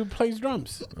know that dude plays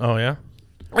drums. Oh yeah.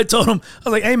 I told him, I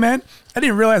was like, hey, man, I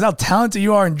didn't realize how talented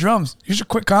you are in drums. You should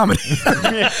quit comedy.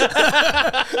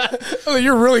 I was like,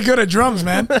 you're really good at drums,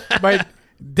 man. But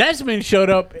Desmond showed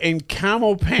up in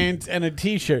camo pants and a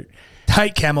t-shirt.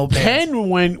 Tight camel pants. Ken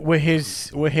went with his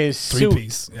suit.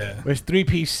 Three-piece, yeah. With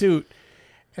 3-piece suit.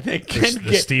 And then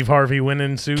The Steve Harvey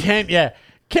winning suit. Ken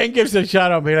gives a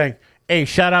shout out, be like, hey,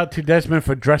 shout out to Desmond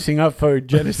for dressing up for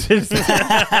Genesis.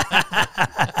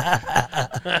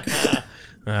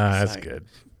 That's good.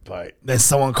 But Then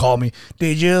someone called me.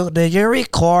 Did you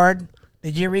record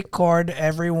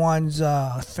everyone's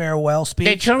farewell speech?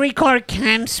 did you record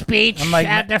Ken's speech I'm like,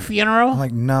 at the funeral? I'm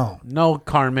like, no. No,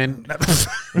 Carmen.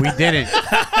 We didn't.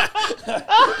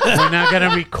 We're not going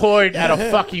to record at a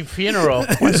fucking funeral.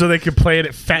 So they could play it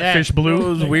at Fat Yeah. Fish Blue. It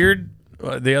was weird.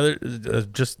 The other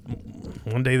just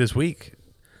one day this week,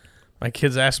 my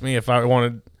kids asked me if I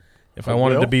wanted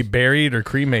real? to be buried or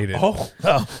cremated. Oh,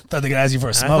 Thought they could ask you for a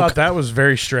I smoke. thought that was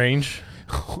very strange.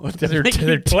 They're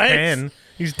making plans. 10.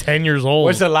 He's 10 years old.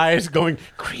 where's Elias going?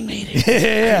 Cremated.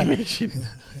 yeah. Cremation.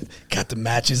 Got the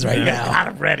matches right now. Got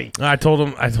it ready. I told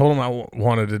him I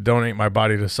wanted to donate my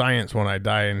body to science when I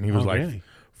die, and he was like, really?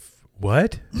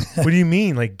 "What? What do you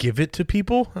mean? Like give it to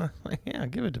people?" I'm like, yeah,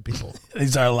 give it to people.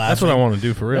 These are laughing. That's what I want to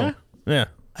do for real. Yeah. Yeah.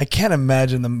 I can't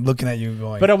imagine them looking at you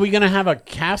going. But are we going to have a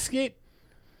casket?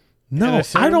 No, a I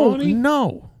ceremony? don't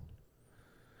know.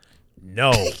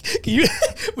 No.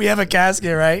 We have a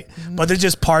casket, right? But there's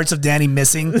just parts of Danny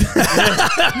missing.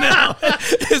 No,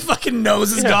 his fucking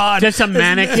nose is gone. Just a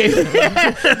mannequin. He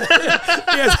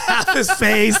has half his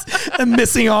face, a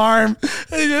missing arm.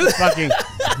 fucking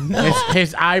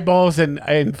his eyeballs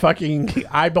and fucking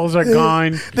eyeballs are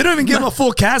gone. They don't even give him a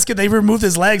full casket. They removed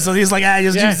his legs, so he's like,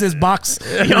 just Yeah. use this box.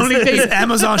 The only thing, His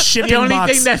Amazon shipping the only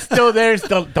box. thing that's still there is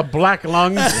the black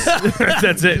lungs.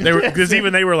 That's it. Because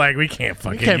even they were like, we can't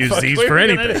fucking use these for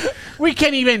anything. We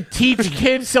can't even teach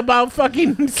kids about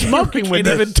fucking smoking with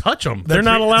Can't this. even touch them. They're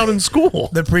not allowed in school.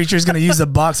 The preacher's gonna use the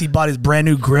box he bought his brand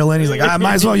new grill in. He's like, I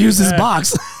might as well use this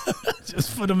box.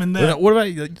 Just put him in there. What about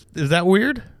is that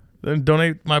weird? Then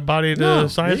donate my body to No,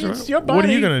 science? it's your What are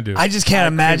you body. gonna do? I just can't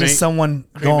imagine cremate. someone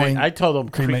going. I told them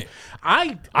cremate.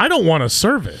 I don't want a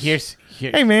service. here's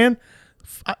Hey man,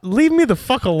 leave me the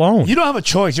fuck alone. You don't have a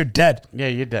choice. You're dead. yeah,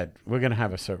 you're dead. We're gonna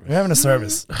have a service, We're having a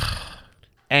service,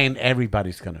 and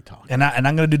everybody's gonna talk. and I'm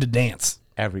gonna do the dance.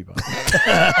 Everybody.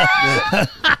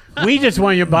 We just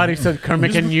want your body so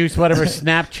Kermit can use whatever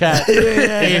Snapchat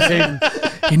is in.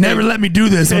 He never let me do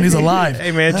this when he's alive.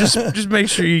 Hey man, just make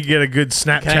sure you get a good Can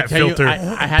I Snapchat tell you, filter.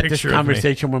 I had this picture of me.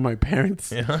 conversation with my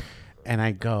parents, Yeah. and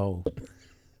I go,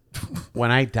 when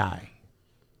I die,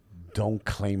 don't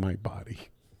claim my body.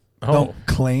 Oh, Don't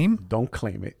claim. Don't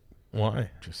claim it. why?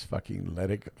 Just fucking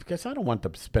let it go. Because I don't want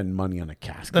to spend money on a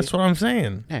casket. That's what I'm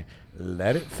saying. Hey,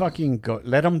 let it fucking go.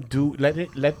 Let them do.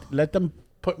 Let them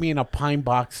put me in a pine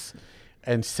box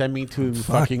and send me to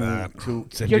fucking that. to.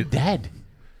 Send You're you- dead.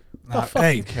 The fuck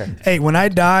Hey, you care? hey, when I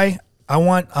die, I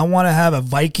want to have a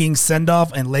Viking send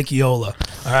off in Lake Eola.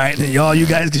 All right, and y'all, you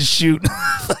guys can shoot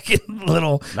fucking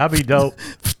little That'd be dope.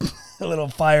 little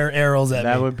fire arrows at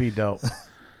That me. would be dope.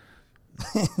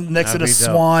 Next to the That'd be dope.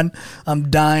 swan, I'm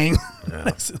dying.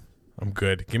 I'm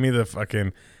good. Give me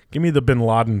the Bin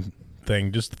Laden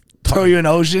thing. Just Throw you in the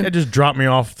ocean. just drop me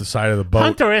off the side of the boat.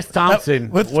 Hunter S. Thompson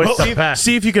with- was the best.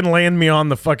 See if you can land me on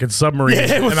the fucking submarine.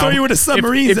 Yeah, we'll And throw I'll- you where the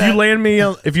submarine's if at.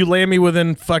 you land me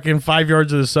within fucking 5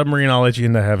 yards of the submarine, I'll let you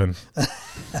into heaven.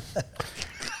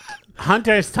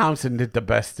 Hunter S. Thompson did the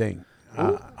best thing.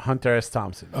 Hunter S.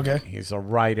 Thompson. Okay. He's a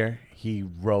writer. He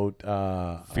wrote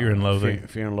Fear and Loathing.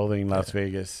 Fear and Loathing in Las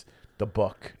Vegas, the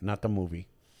book, not the movie.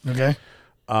 Okay.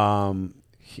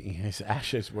 His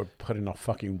ashes were put in a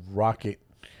fucking rocket,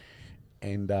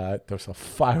 and there was a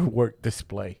firework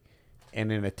display.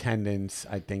 And in attendance,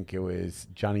 I think it was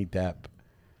Johnny Depp,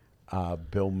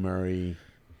 Bill Murray,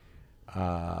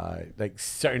 like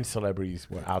certain celebrities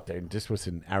were out there. And this was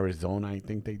in Arizona, I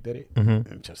think they did it.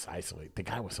 And just isolate. The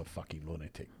guy was a fucking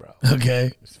lunatic, bro.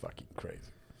 Okay. It's fucking crazy.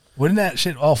 Wouldn't that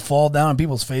shit all fall down on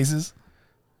people's faces?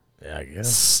 Yeah, I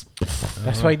guess.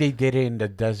 That's why they did it in the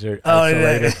desert, Oh,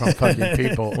 isolated yeah. from fucking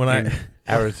people in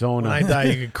Arizona. When I die,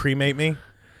 you could cremate me,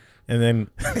 and then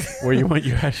Where you want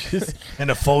your ashes? In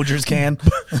a Folgers can.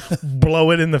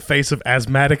 blow it in the face of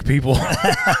asthmatic people.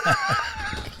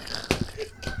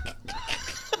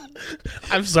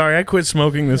 I'm sorry, I quit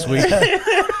smoking this week.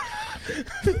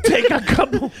 Take a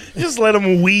couple. Just let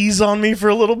them wheeze on me for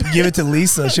a little bit. Give it to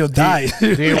Lisa. She'll die.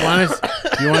 Do you want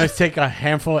us to take a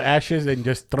handful of ashes and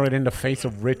just throw it in the face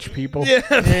of rich people? Yeah,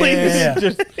 please. Yeah.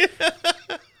 Just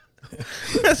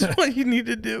That's what you need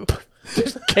to do.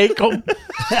 cake them.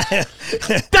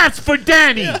 That's for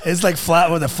Danny. It's like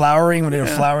with the flowering when they're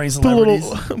flowering Put a little,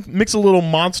 celebrities. mix a little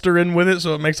Monster in with it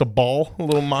so it makes a ball. A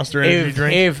little Monster energy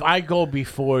drink. If I go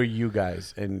before you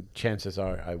guys, and chances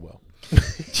are I will.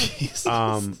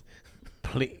 Jesus.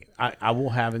 Please, I will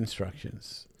have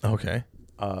instructions Okay.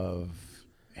 of,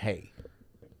 hey,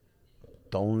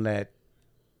 don't let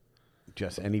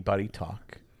just anybody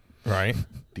talk. Right.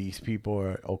 These people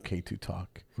are okay to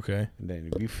talk. Okay. And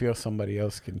then if you feel somebody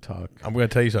else can talk, I'm going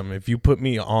to tell you something. If you put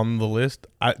me on the list,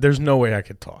 there's no way I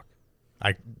could talk.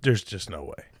 There's just no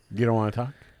way. you don't want to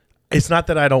talk? It's not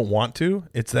that I don't want to.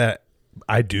 It's that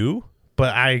I do,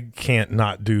 but I can't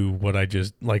not do what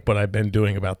I've been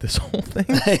doing about this whole thing.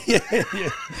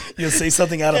 You'll say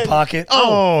something out of pocket.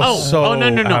 So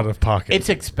no. out of pocket. It's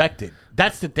expected.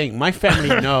 That's the thing. My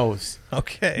family knows.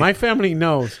 Okay. My family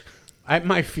knows. At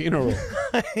my funeral,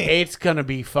 it's gonna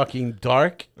be fucking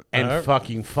dark and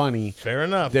fucking funny. Fair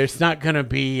enough. There's not gonna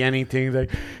be anything like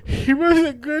he was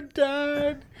a good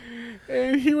dad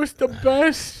and he was the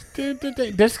best.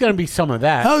 There's gonna be some of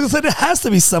that. I was gonna say there has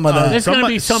to be some of that. There's gonna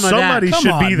be some of that. Somebody Come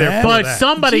should on, be there man. for But that.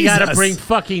 somebody got to Jesus. bring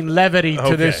fucking levity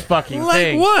to this Okay. fucking Like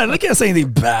thing. what? I can't say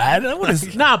anything bad. What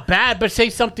is? Not bad, but say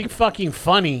something fucking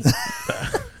funny.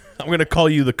 I'm going to call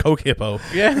you the Coke Hippo.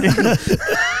 Yeah.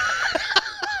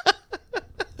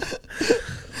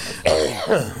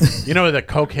 You know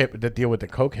the deal with the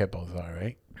Coke hippos are,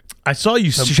 right? I saw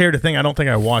you shared a thing. I don't think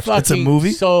I watched it. It's a Fucking-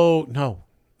 movie? So no.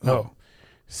 Oh,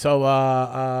 So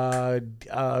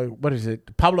what is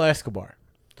it? Pablo Escobar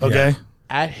okay.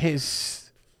 at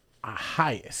his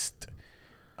highest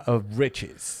of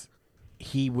riches,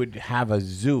 he would have a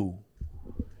zoo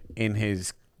in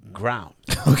his ground.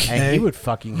 Okay. And he would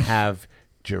fucking have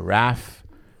giraffe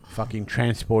fucking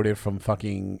transported from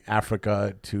fucking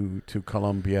Africa to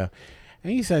Colombia.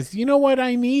 And he says, you know what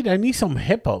I need? I need some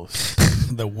hippos.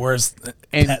 The worst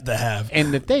And- pet to have.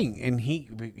 And the thing, and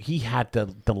he had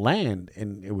the land,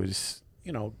 and it was,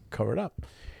 covered up.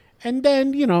 And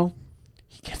then, he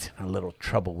gets in a little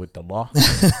trouble with the law.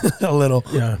 A little.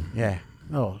 Yeah. Yeah.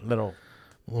 Oh, little.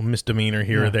 A little misdemeanor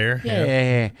here or there.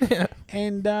 Yeah.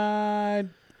 And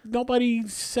nobody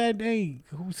said, hey,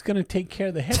 who's going to take care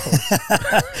of the hippos?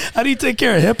 How do you take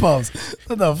care of hippos?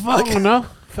 What the I fuck? don't know.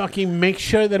 Fucking make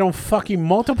sure they don't fucking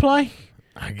multiply.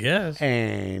 I guess.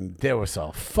 And there was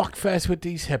a fuck fest with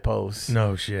these hippos.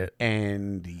 No shit.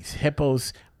 And these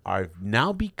hippos are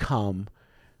now become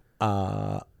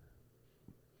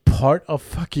part of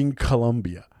fucking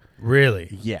Colombia.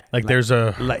 Really? Yeah. Like there's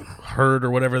a like- herd or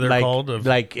whatever they're called.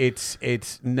 Like it's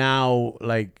now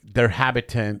like they're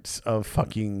habitants of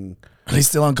fucking Are they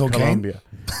still on cocaine? Colombia.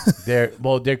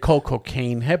 they're called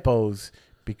cocaine hippos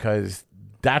because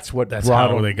that's That's brought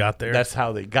how them. they got there? That's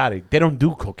how they got it. They don't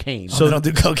do cocaine. So they don't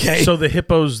do cocaine. So the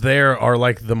hippos there are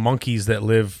like the monkeys that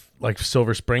live like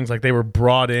Silver Springs. Like they were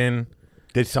brought in.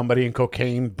 Did somebody in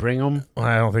cocaine bring them? Well,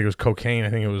 I don't think it was cocaine. I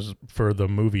think it was for the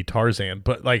movie Tarzan.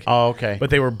 But like, Oh, okay. but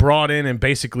they were brought in and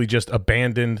basically just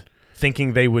abandoned,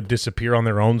 thinking they would disappear on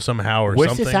their own somehow or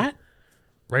Where's something. this at?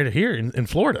 Right here in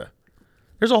Florida.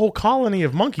 There's a whole colony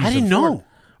of monkeys. I didn't in know. Florida.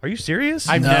 Are you serious?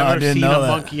 I've No, I never didn't seen know a that.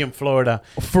 monkey in Florida.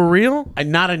 For real?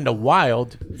 And not in the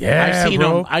wild. Yeah, I've seen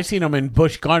bro. them. I've seen them in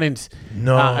Busch Gardens.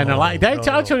 No, and a lot. Did I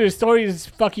tell no. you the story? Of this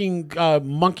fucking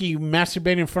monkey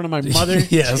masturbating in front of my mother.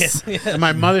 Yes. And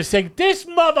my mother saying, "This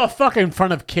motherfucker in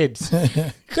front of kids.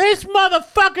 This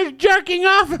motherfucker's jerking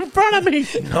off in front of me."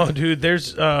 No, dude.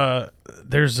 There's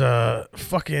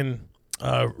fucking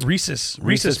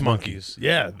rhesus monkeys.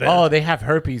 Yeah. Oh, they have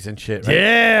herpes and shit. Right?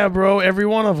 Yeah, bro. Every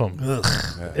one of them. Ugh.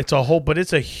 It's a whole, but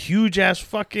it's a huge ass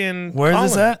fucking. Where is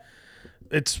this colony. at?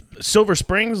 It's Silver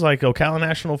Springs, like Ocala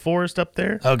National Forest up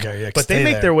there. Okay, yeah. But they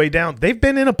make their way down. They've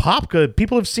been in Apopka.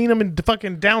 People have seen them in the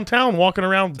fucking downtown walking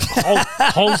around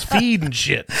Hall's Feed and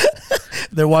shit.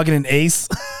 They're walking in Ace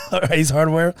or Ace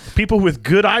Hardware. People with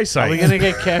good eyesight. Are we gonna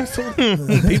get canceled?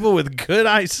 People with good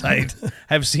eyesight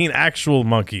have seen actual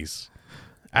monkeys.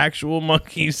 Actual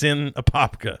monkeys in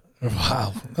Apopka.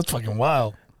 Wow, that's fucking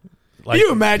wild. Like, Can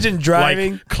you imagine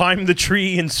driving? Like, climb the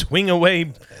tree and swing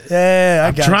away. Yeah,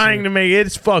 I'm trying to make it.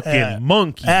 It's fucking Yeah.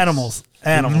 monkeys. Animals.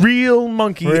 Real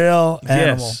monkey. Real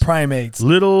animal. Yes. Primates.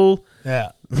 Little.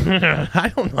 Yeah.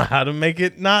 I don't know how to make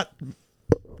it not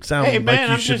sound Hey like man,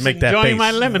 you I'm should just make that enjoying face.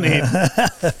 my lemonade.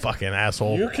 Fucking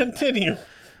asshole. You continue.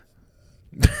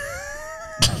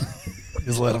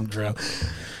 Just let them drown.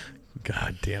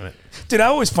 God damn it. Dude, I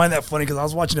always find that funny because I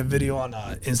was watching a video on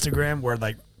Instagram where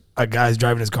like a guy's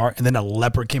driving his car and then a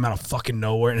leopard came out of fucking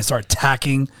nowhere and it started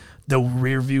attacking the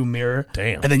rear view mirror.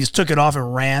 Damn. And then just took it off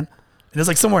and ran. And it's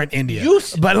like somewhere in India. You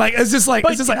but like it's just like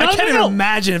I can't even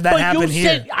imagine if that happened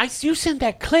here. You sent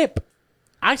that clip.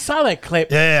 I saw that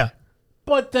clip. Yeah.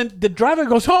 But then the driver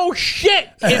goes, "Oh shit!"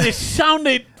 And it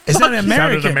sounded. It's not fucking-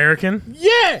 American. Sounded American?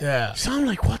 Yeah. Yeah. Sound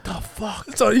like what the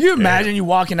fuck, So you imagine you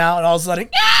walking out and all of a sudden,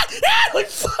 like,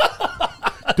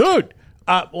 fuck. dude?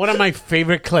 One of my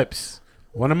favorite clips.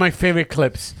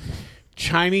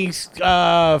 Chinese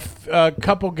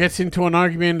couple gets into an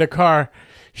argument in the car.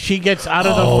 She gets out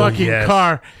of the fucking yes.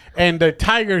 car, and the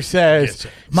tiger says,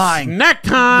 Mine. "Snack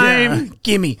time." Yeah.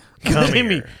 Gimme. Come Give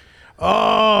me. here.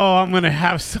 Oh, I'm gonna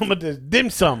have some of this dim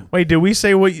sum. Wait, did we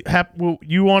say what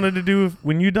you wanted to do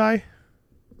when you die?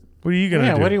 What are you going to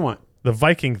Yeah, do? what do you want? The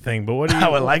Viking thing, but what do you I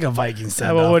would like a Viking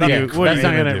send well, what do you- That's what are you not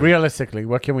gonna gonna. do? Realistically,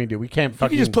 what can we do? We can't You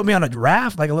fucking. can just put me on a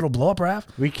raft, like a little blow up raft.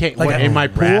 we can't. like What, a in my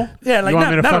pool? raft. Yeah, like You want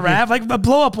me to not a fucking- raft, like a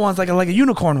blow up one's like a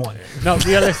unicorn one. No,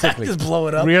 realistically. Just blow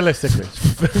it up. Realistically.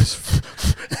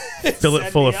 fill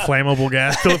it full of flammable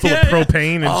gas, fill it full of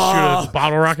propane, and shoot a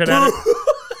bottle rocket at it?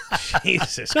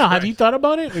 Jesus. No, have you thought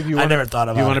about it? If you I wanna, never thought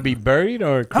Do about you want to it. be buried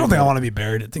or? I don't think I want to be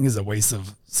buried. I think it's a waste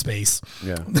of space.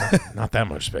 Yeah. Not that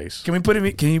much space. Can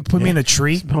you put me in a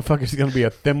tree? Motherfucker's gonna be a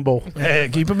thimble. You Hey,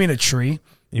 can you put me in a tree?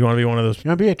 You want to be one of those?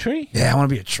 want to be a tree? Yeah, I want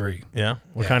to be a tree. Yeah.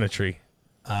 What kind of tree?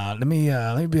 Let me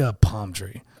be a palm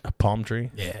tree. A palm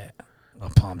tree? Yeah, a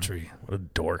palm tree. What a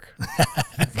dork.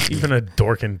 Even a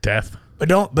dork in death. But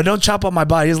don't chop up my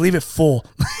body. Just leave it full.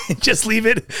 Just leave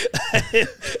it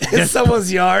in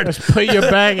someone's yard. Just put your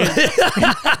bag in.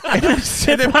 and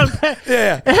sit on back.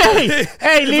 Yeah.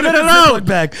 Hey, leave it Put a alone. Ziploc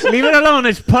bag. Leave it alone.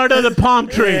 It's part of the palm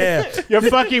tree. Yeah. Your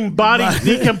fucking body's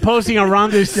decomposing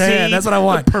around this seed. Yeah, that's what I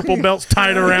want. Purple belts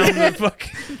tied around the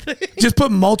fucking. Just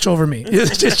put mulch over me.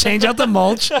 Just change out the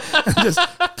mulch. Just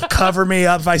cover me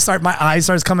up. If my eye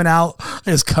starts coming out, I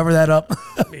just cover that up.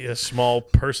 Be a small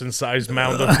person-sized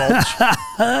mound of mulch.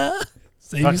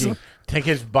 Save you Fucking some- take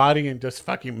his body and just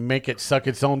fucking make it suck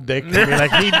its own dick. And be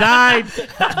like, he died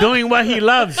doing what he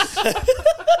loves. Look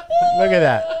at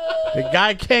that. The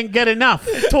guy can't get enough.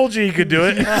 Told you he could do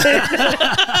it.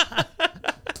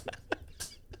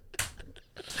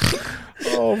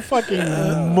 Oh,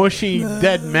 fucking mushy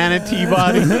dead manatee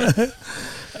body.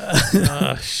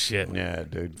 Oh, shit. Yeah,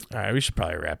 dude. All right, we should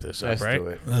probably wrap this up, Let's right? do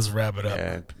it. Let's wrap it up.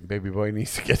 Yeah, baby boy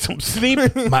needs to get some sleep.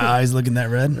 My eyes looking that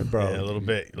red. Bro, Yeah, a little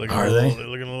bit. Looking Are a they? little,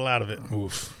 looking a little out of it.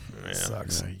 Oof. Yeah.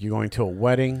 Sucks. you going to a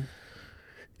wedding?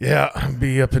 Yeah, I'll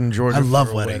be up in Georgia. I love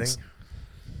for a weddings.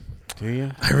 Do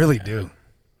you? I really do.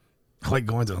 I like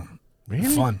going to them. Really?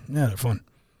 They're fun. Yeah, they're fun.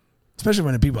 Especially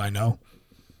when the people I know.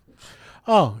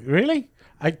 Oh, really?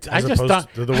 I As just opposed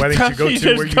thought to the weddings you go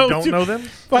to where you don't know them.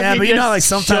 Yeah, but you know, like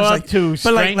sometimes, like, to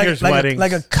but like strangers' weddings.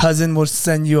 like a cousin will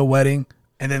send you a wedding,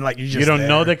 and then like you just you don't there.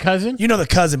 know the cousin? You know the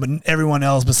cousin, but everyone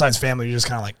else besides family, you're just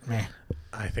kind of like, man.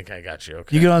 I think I got you.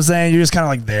 Okay. You get what I'm saying? You're just kind of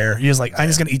like there. You're just like, I'm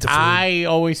just gonna eat the food. I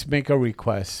always make a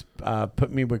request.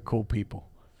 Put me with cool people.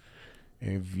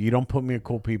 If you don't put me with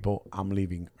cool people, I'm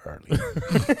leaving early.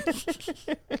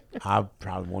 I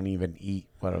probably won't even eat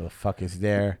whatever the fuck is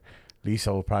there.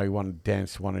 Lisa will probably want to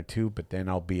dance one or two, but then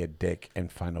I'll be a dick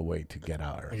and find a way to get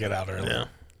out early. Get out early.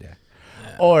 Yeah.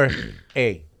 Or,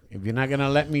 hey, if you're not going to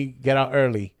let me get out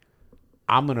early,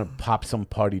 I'm going to pop some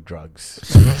party drugs.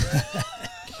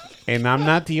 And I'm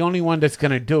not the only one that's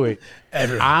going to do it.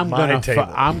 I'm going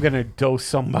to dose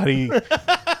somebody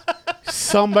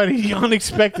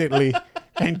unexpectedly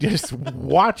and just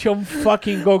watch them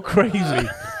fucking go crazy.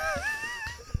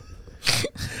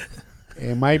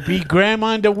 It might be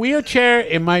grandma in the wheelchair.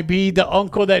 It might be the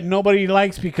uncle that nobody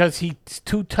likes because he's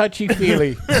too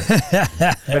touchy-feely.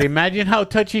 But imagine how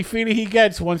touchy-feely he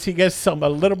gets once he gets a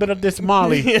little bit of this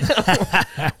Molly.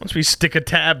 Once we stick a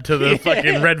tab to the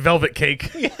fucking red velvet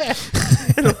cake.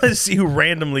 And let's see who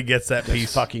randomly gets that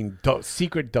piece. Fucking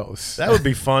secret dose. That would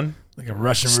be fun. Like a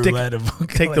Russian roulette.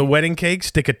 Take the wedding cake,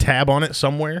 stick a tab on it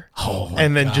somewhere,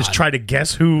 and then just try to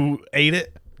guess who ate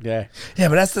it. Yeah. Yeah,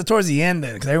 but that's towards the end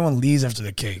then, because everyone leaves after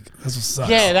the cake. That's what sucks.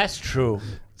 Yeah, that's true.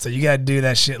 So you gotta do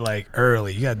that shit like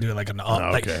early. You gotta do it like on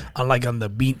the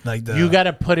beat, like the. You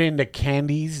gotta put in the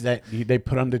candies that they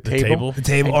put on the table. The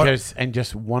table, and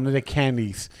just one of the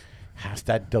candies has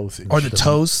that dosage. Or the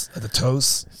toast. At the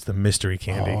toast. It's the mystery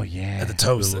candy. Oh yeah. At the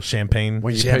toast. A little champagne.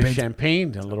 When you put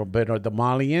champagne, a little bit of the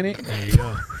Molly in it. There you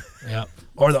go. Yeah.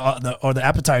 Or the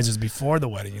appetizers before the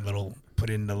wedding. You put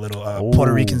in the little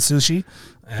Puerto Rican sushi.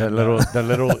 The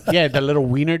little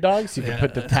wiener dogs. You can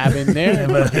put the tab in there.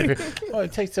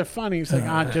 It tastes so funny. It's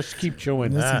like, just keep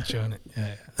chewing. Keep chewing it.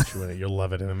 Yeah. Chewing it. You'll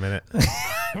love it in a minute.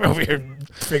 We're over here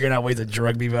figuring out ways to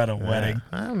drug people at a wedding.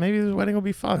 Maybe the wedding will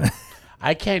be fun.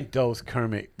 I can't dose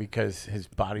Kermit because his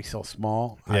body's so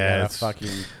small. Yeah, I gotta fucking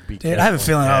be careful. Dude, I have a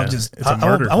feeling I'll just. It's a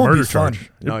murder. I won't be charge. fun.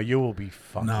 No, you will be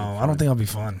fun. No, I don't think I'll be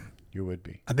fun. You would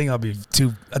be. I think I'll be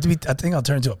too. I think I'll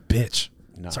turn into a bitch.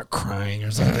 No. Start crying or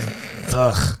something.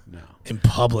 Ugh. No. In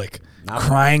public.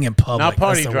 Crying in public. Not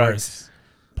party That's the drugs. worst.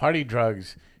 Party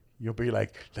drugs. You'll be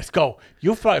like, let's go.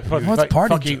 You'll probably What's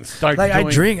party fucking drugs? start like doing I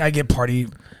drink, I get party.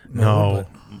 No.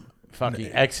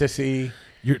 fucking ecstasy.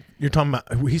 You're talking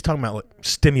about. He's talking about like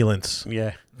stimulants,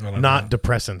 Yeah. not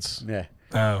depressants. Yeah.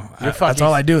 Oh, You're that's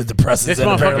all I do is depressants.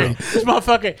 This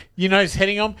motherfucker, you know, he's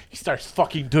hitting him. He starts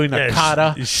fucking doing a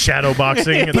kata. He's shadow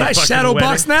boxing. But I shadow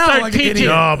box now. Start Like teaching.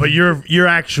 No, but you're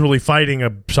actually fighting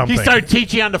something. He started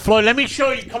teaching on the floor. Let me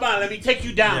show you. Come on, let me take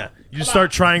you down. Yeah. You just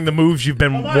start trying the moves you've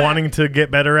been wanting to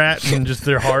get better at, and just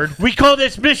they're hard. We call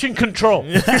this mission control.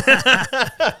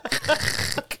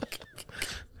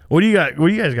 What do you got? What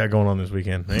do you guys got going on this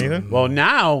weekend? Anything? Well,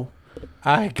 now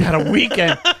I got a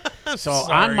weekend. So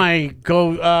I might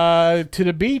go to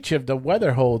the beach if the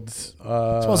weather holds. It's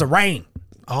supposed to rain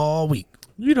all week.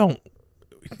 You don't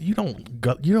like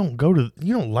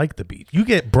the beach. You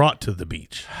get brought to the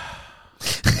beach.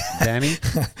 Danny,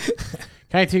 can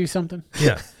I tell you something?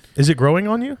 Yeah. Is it growing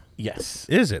on you? Yes.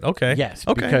 Is it? Okay. Yes.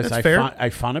 Okay. Because that's fair. I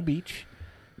found a beach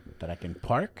that I can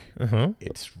park. Uh-huh.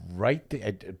 It's right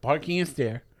there. Parking is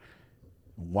there.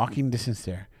 Walking distance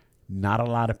there. Not a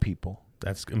lot of people.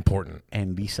 That's important.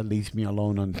 And Lisa leaves me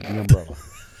alone on the umbrella.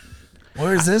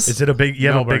 Where is this? Is it a big? You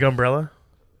have a big umbrella?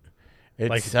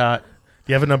 It's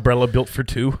you have an umbrella built for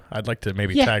two? I'd like to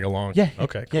maybe tag along. Yeah.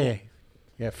 Okay. Cool.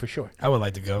 Yeah, for sure. I would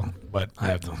like to go, but I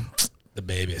have the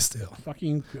baby still.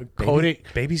 Fucking coat it.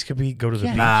 Babies could go to the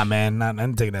beach. Nah, man,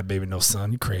 I'm taking that baby no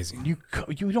sun. You crazy? You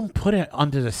don't put it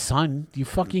under the sun. You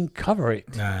fucking cover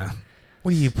it. Nah.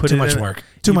 What do you put? Too much work.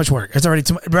 Too much work. It's already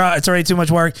too much, bro. It's already too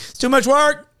much work. It's too much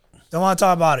work. Don't want to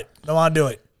talk about it. Don't want to do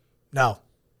it. No.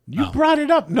 You brought it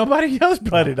up. Nobody else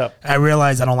brought it up. I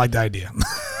realize I don't like the idea.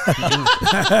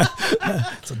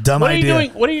 It's a dumb idea.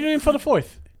 What are you doing for the 4th?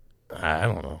 I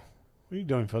don't know. What are you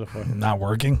doing for the 4th? Not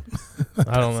working.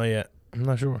 I don't know yet. I'm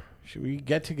not sure. Should we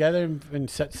get together and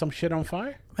set some shit on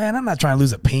fire? Man, I'm not trying to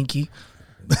lose a pinky.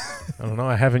 I don't know.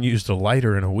 I haven't used a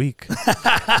lighter in a week.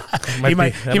 He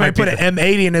might put an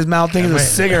M80 in his mouth thinking it's a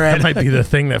cigarette. That might be the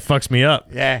thing that fucks me up.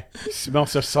 Yeah.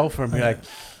 Smells of sulfur and be like,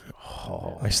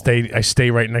 I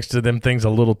stay right next to them things a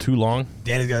little too long.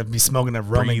 Danny's got to be smoking a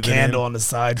rum and candle on the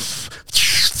side.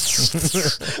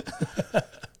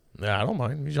 Yeah, I don't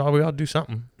mind. We ought to do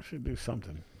something. Should do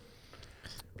something.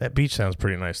 That beach sounds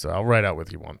pretty nice, though. I'll ride out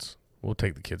with you once. We'll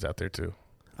take the kids out there, too.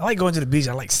 I like going to the beach.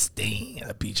 I like staying at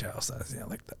a beach house. I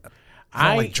like that. I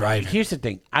don't like driving. Here's the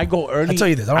thing. I go early. I'll tell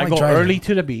you this. I don't like go driving. early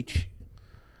to the beach.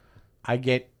 I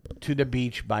get to the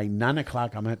beach by 9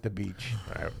 o'clock. I'm at the beach.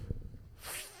 All right.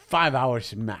 5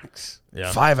 hours max.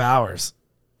 Yeah. 5 hours.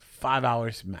 5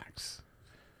 hours max.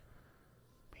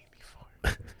 Maybe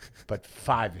 4. But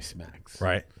 5 is max.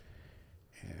 Right.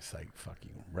 And it's like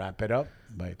fucking wrap it up.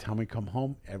 By the time we come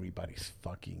home, everybody's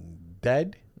fucking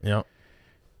dead. Yep.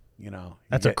 You know.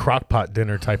 That's a crock pot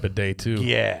dinner type of day, too.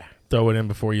 Yeah. Throw it in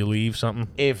before you leave, something.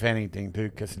 If anything,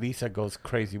 dude, because Lisa goes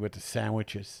crazy with the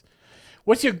sandwiches.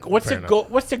 What's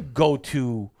the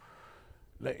go-to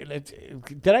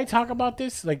Did I talk about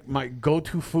this? Like my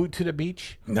go-to food to the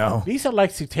beach? No. Lisa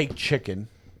likes to take chicken.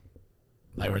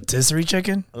 Like rotisserie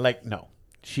chicken? Like, no.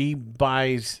 She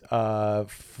buys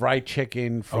fried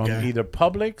chicken from Okay. either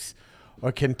Publix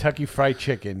or Kentucky Fried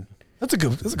Chicken. That's a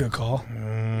good call.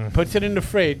 Puts it in the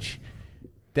fridge,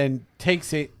 then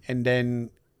takes it, and then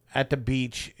at the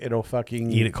beach, it'll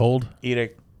fucking... Eat it cold? Eat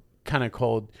it kind of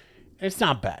cold. It's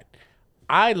not bad.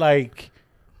 I like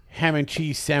ham and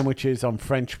cheese sandwiches on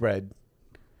French bread.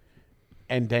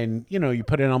 And then, you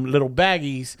put it on little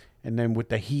baggies, and then with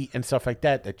the heat and stuff like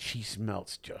that, the cheese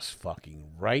melts just fucking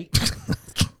right.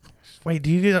 Wait,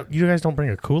 you guys don't bring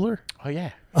a cooler? Oh,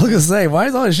 yeah. I was gonna say, why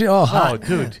is all this shit all hot? Oh,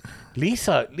 dude.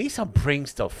 Lisa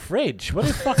brings the fridge. What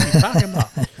the fuck are you talking about?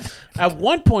 At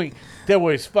one point, there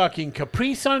was fucking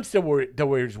Capri Suns. There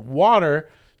was water.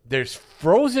 There's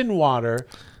frozen water.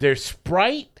 There's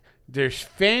Sprite. There's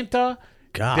Fanta.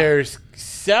 God. There's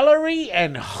celery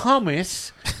and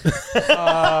hummus.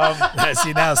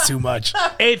 See, now it's too much.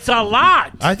 It's a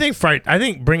lot. I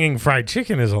think bringing fried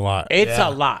chicken is a lot. It's a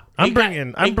lot. I'm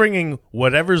bringing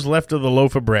whatever's left of the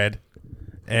loaf of bread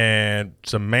and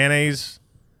some mayonnaise,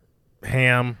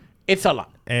 ham, It's a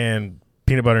lot. and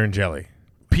peanut butter and jelly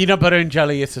Peanut butter and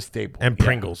jelly is a staple. and Yeah.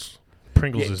 Pringles.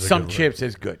 Pringles Yeah, is a some good one. chips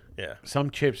is good. Yeah. Some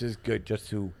chips is good just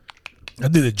to... I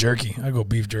do the jerky. I go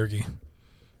beef jerky.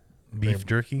 Beef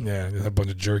jerky. Yeah, a bunch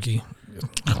of jerky.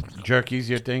 Jerky's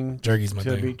your thing? Jerky's my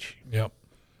to the thing. beach? Yep.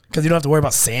 Because you don't have to worry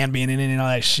about sand being in it and all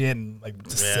that shit, and like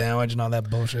the sandwich and all that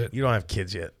bullshit. You don't have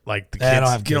kids yet. Like the kids, Yeah, I don't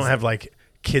have you kids. don't have like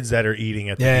kids that are eating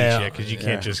at the Yeah, beach yet because you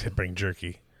can't just bring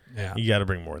jerky. Yeah. You got to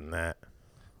bring more than that.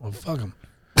 Well, fuck them.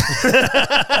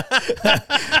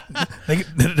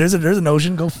 There's an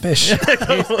ocean. Go fish.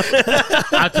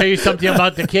 I'll tell you something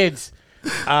about the kids.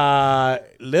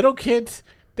 Little kids,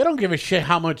 they don't give a shit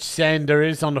how much sand there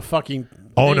is on the fucking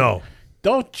Oh thing. no.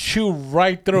 Don't chew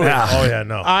right through Nah. it. Oh yeah,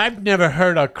 no. I've never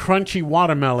heard a crunchy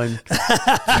watermelon.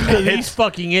 These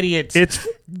fucking idiots It's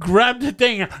grab the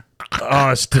thing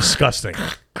it's disgusting.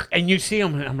 and you see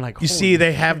them. I'm like, You see,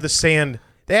 they have the sand.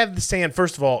 They have the sand,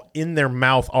 first of all, in their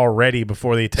mouth already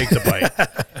before they take the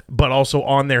bite, but also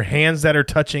on their hands that are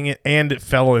touching it, and it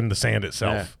fell in the sand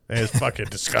itself. And it's fucking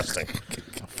disgusting.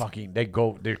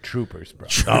 they're troopers, bro.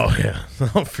 Oh yeah,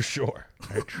 oh, for sure.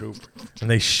 They're troopers. And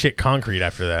they shit concrete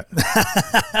after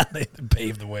that. They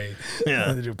pave the way.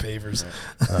 Yeah. They do pavers.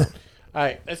 All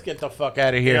right, let's get the fuck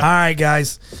out of here. All right,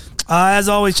 guys. As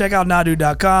always, check out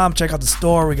nadu.com. Check out the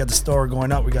store. We got the store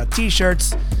going up. We got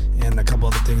t-shirts and a couple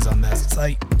other things on that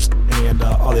site. And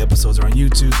all the episodes are on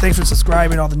YouTube. Thanks for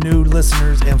subscribing, all the new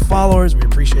listeners and followers. We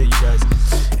appreciate you guys.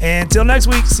 And until next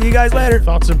week, see you guys later.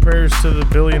 Thoughts and prayers to the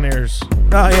billionaires.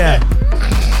 Oh, yeah.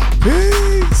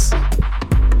 Peace.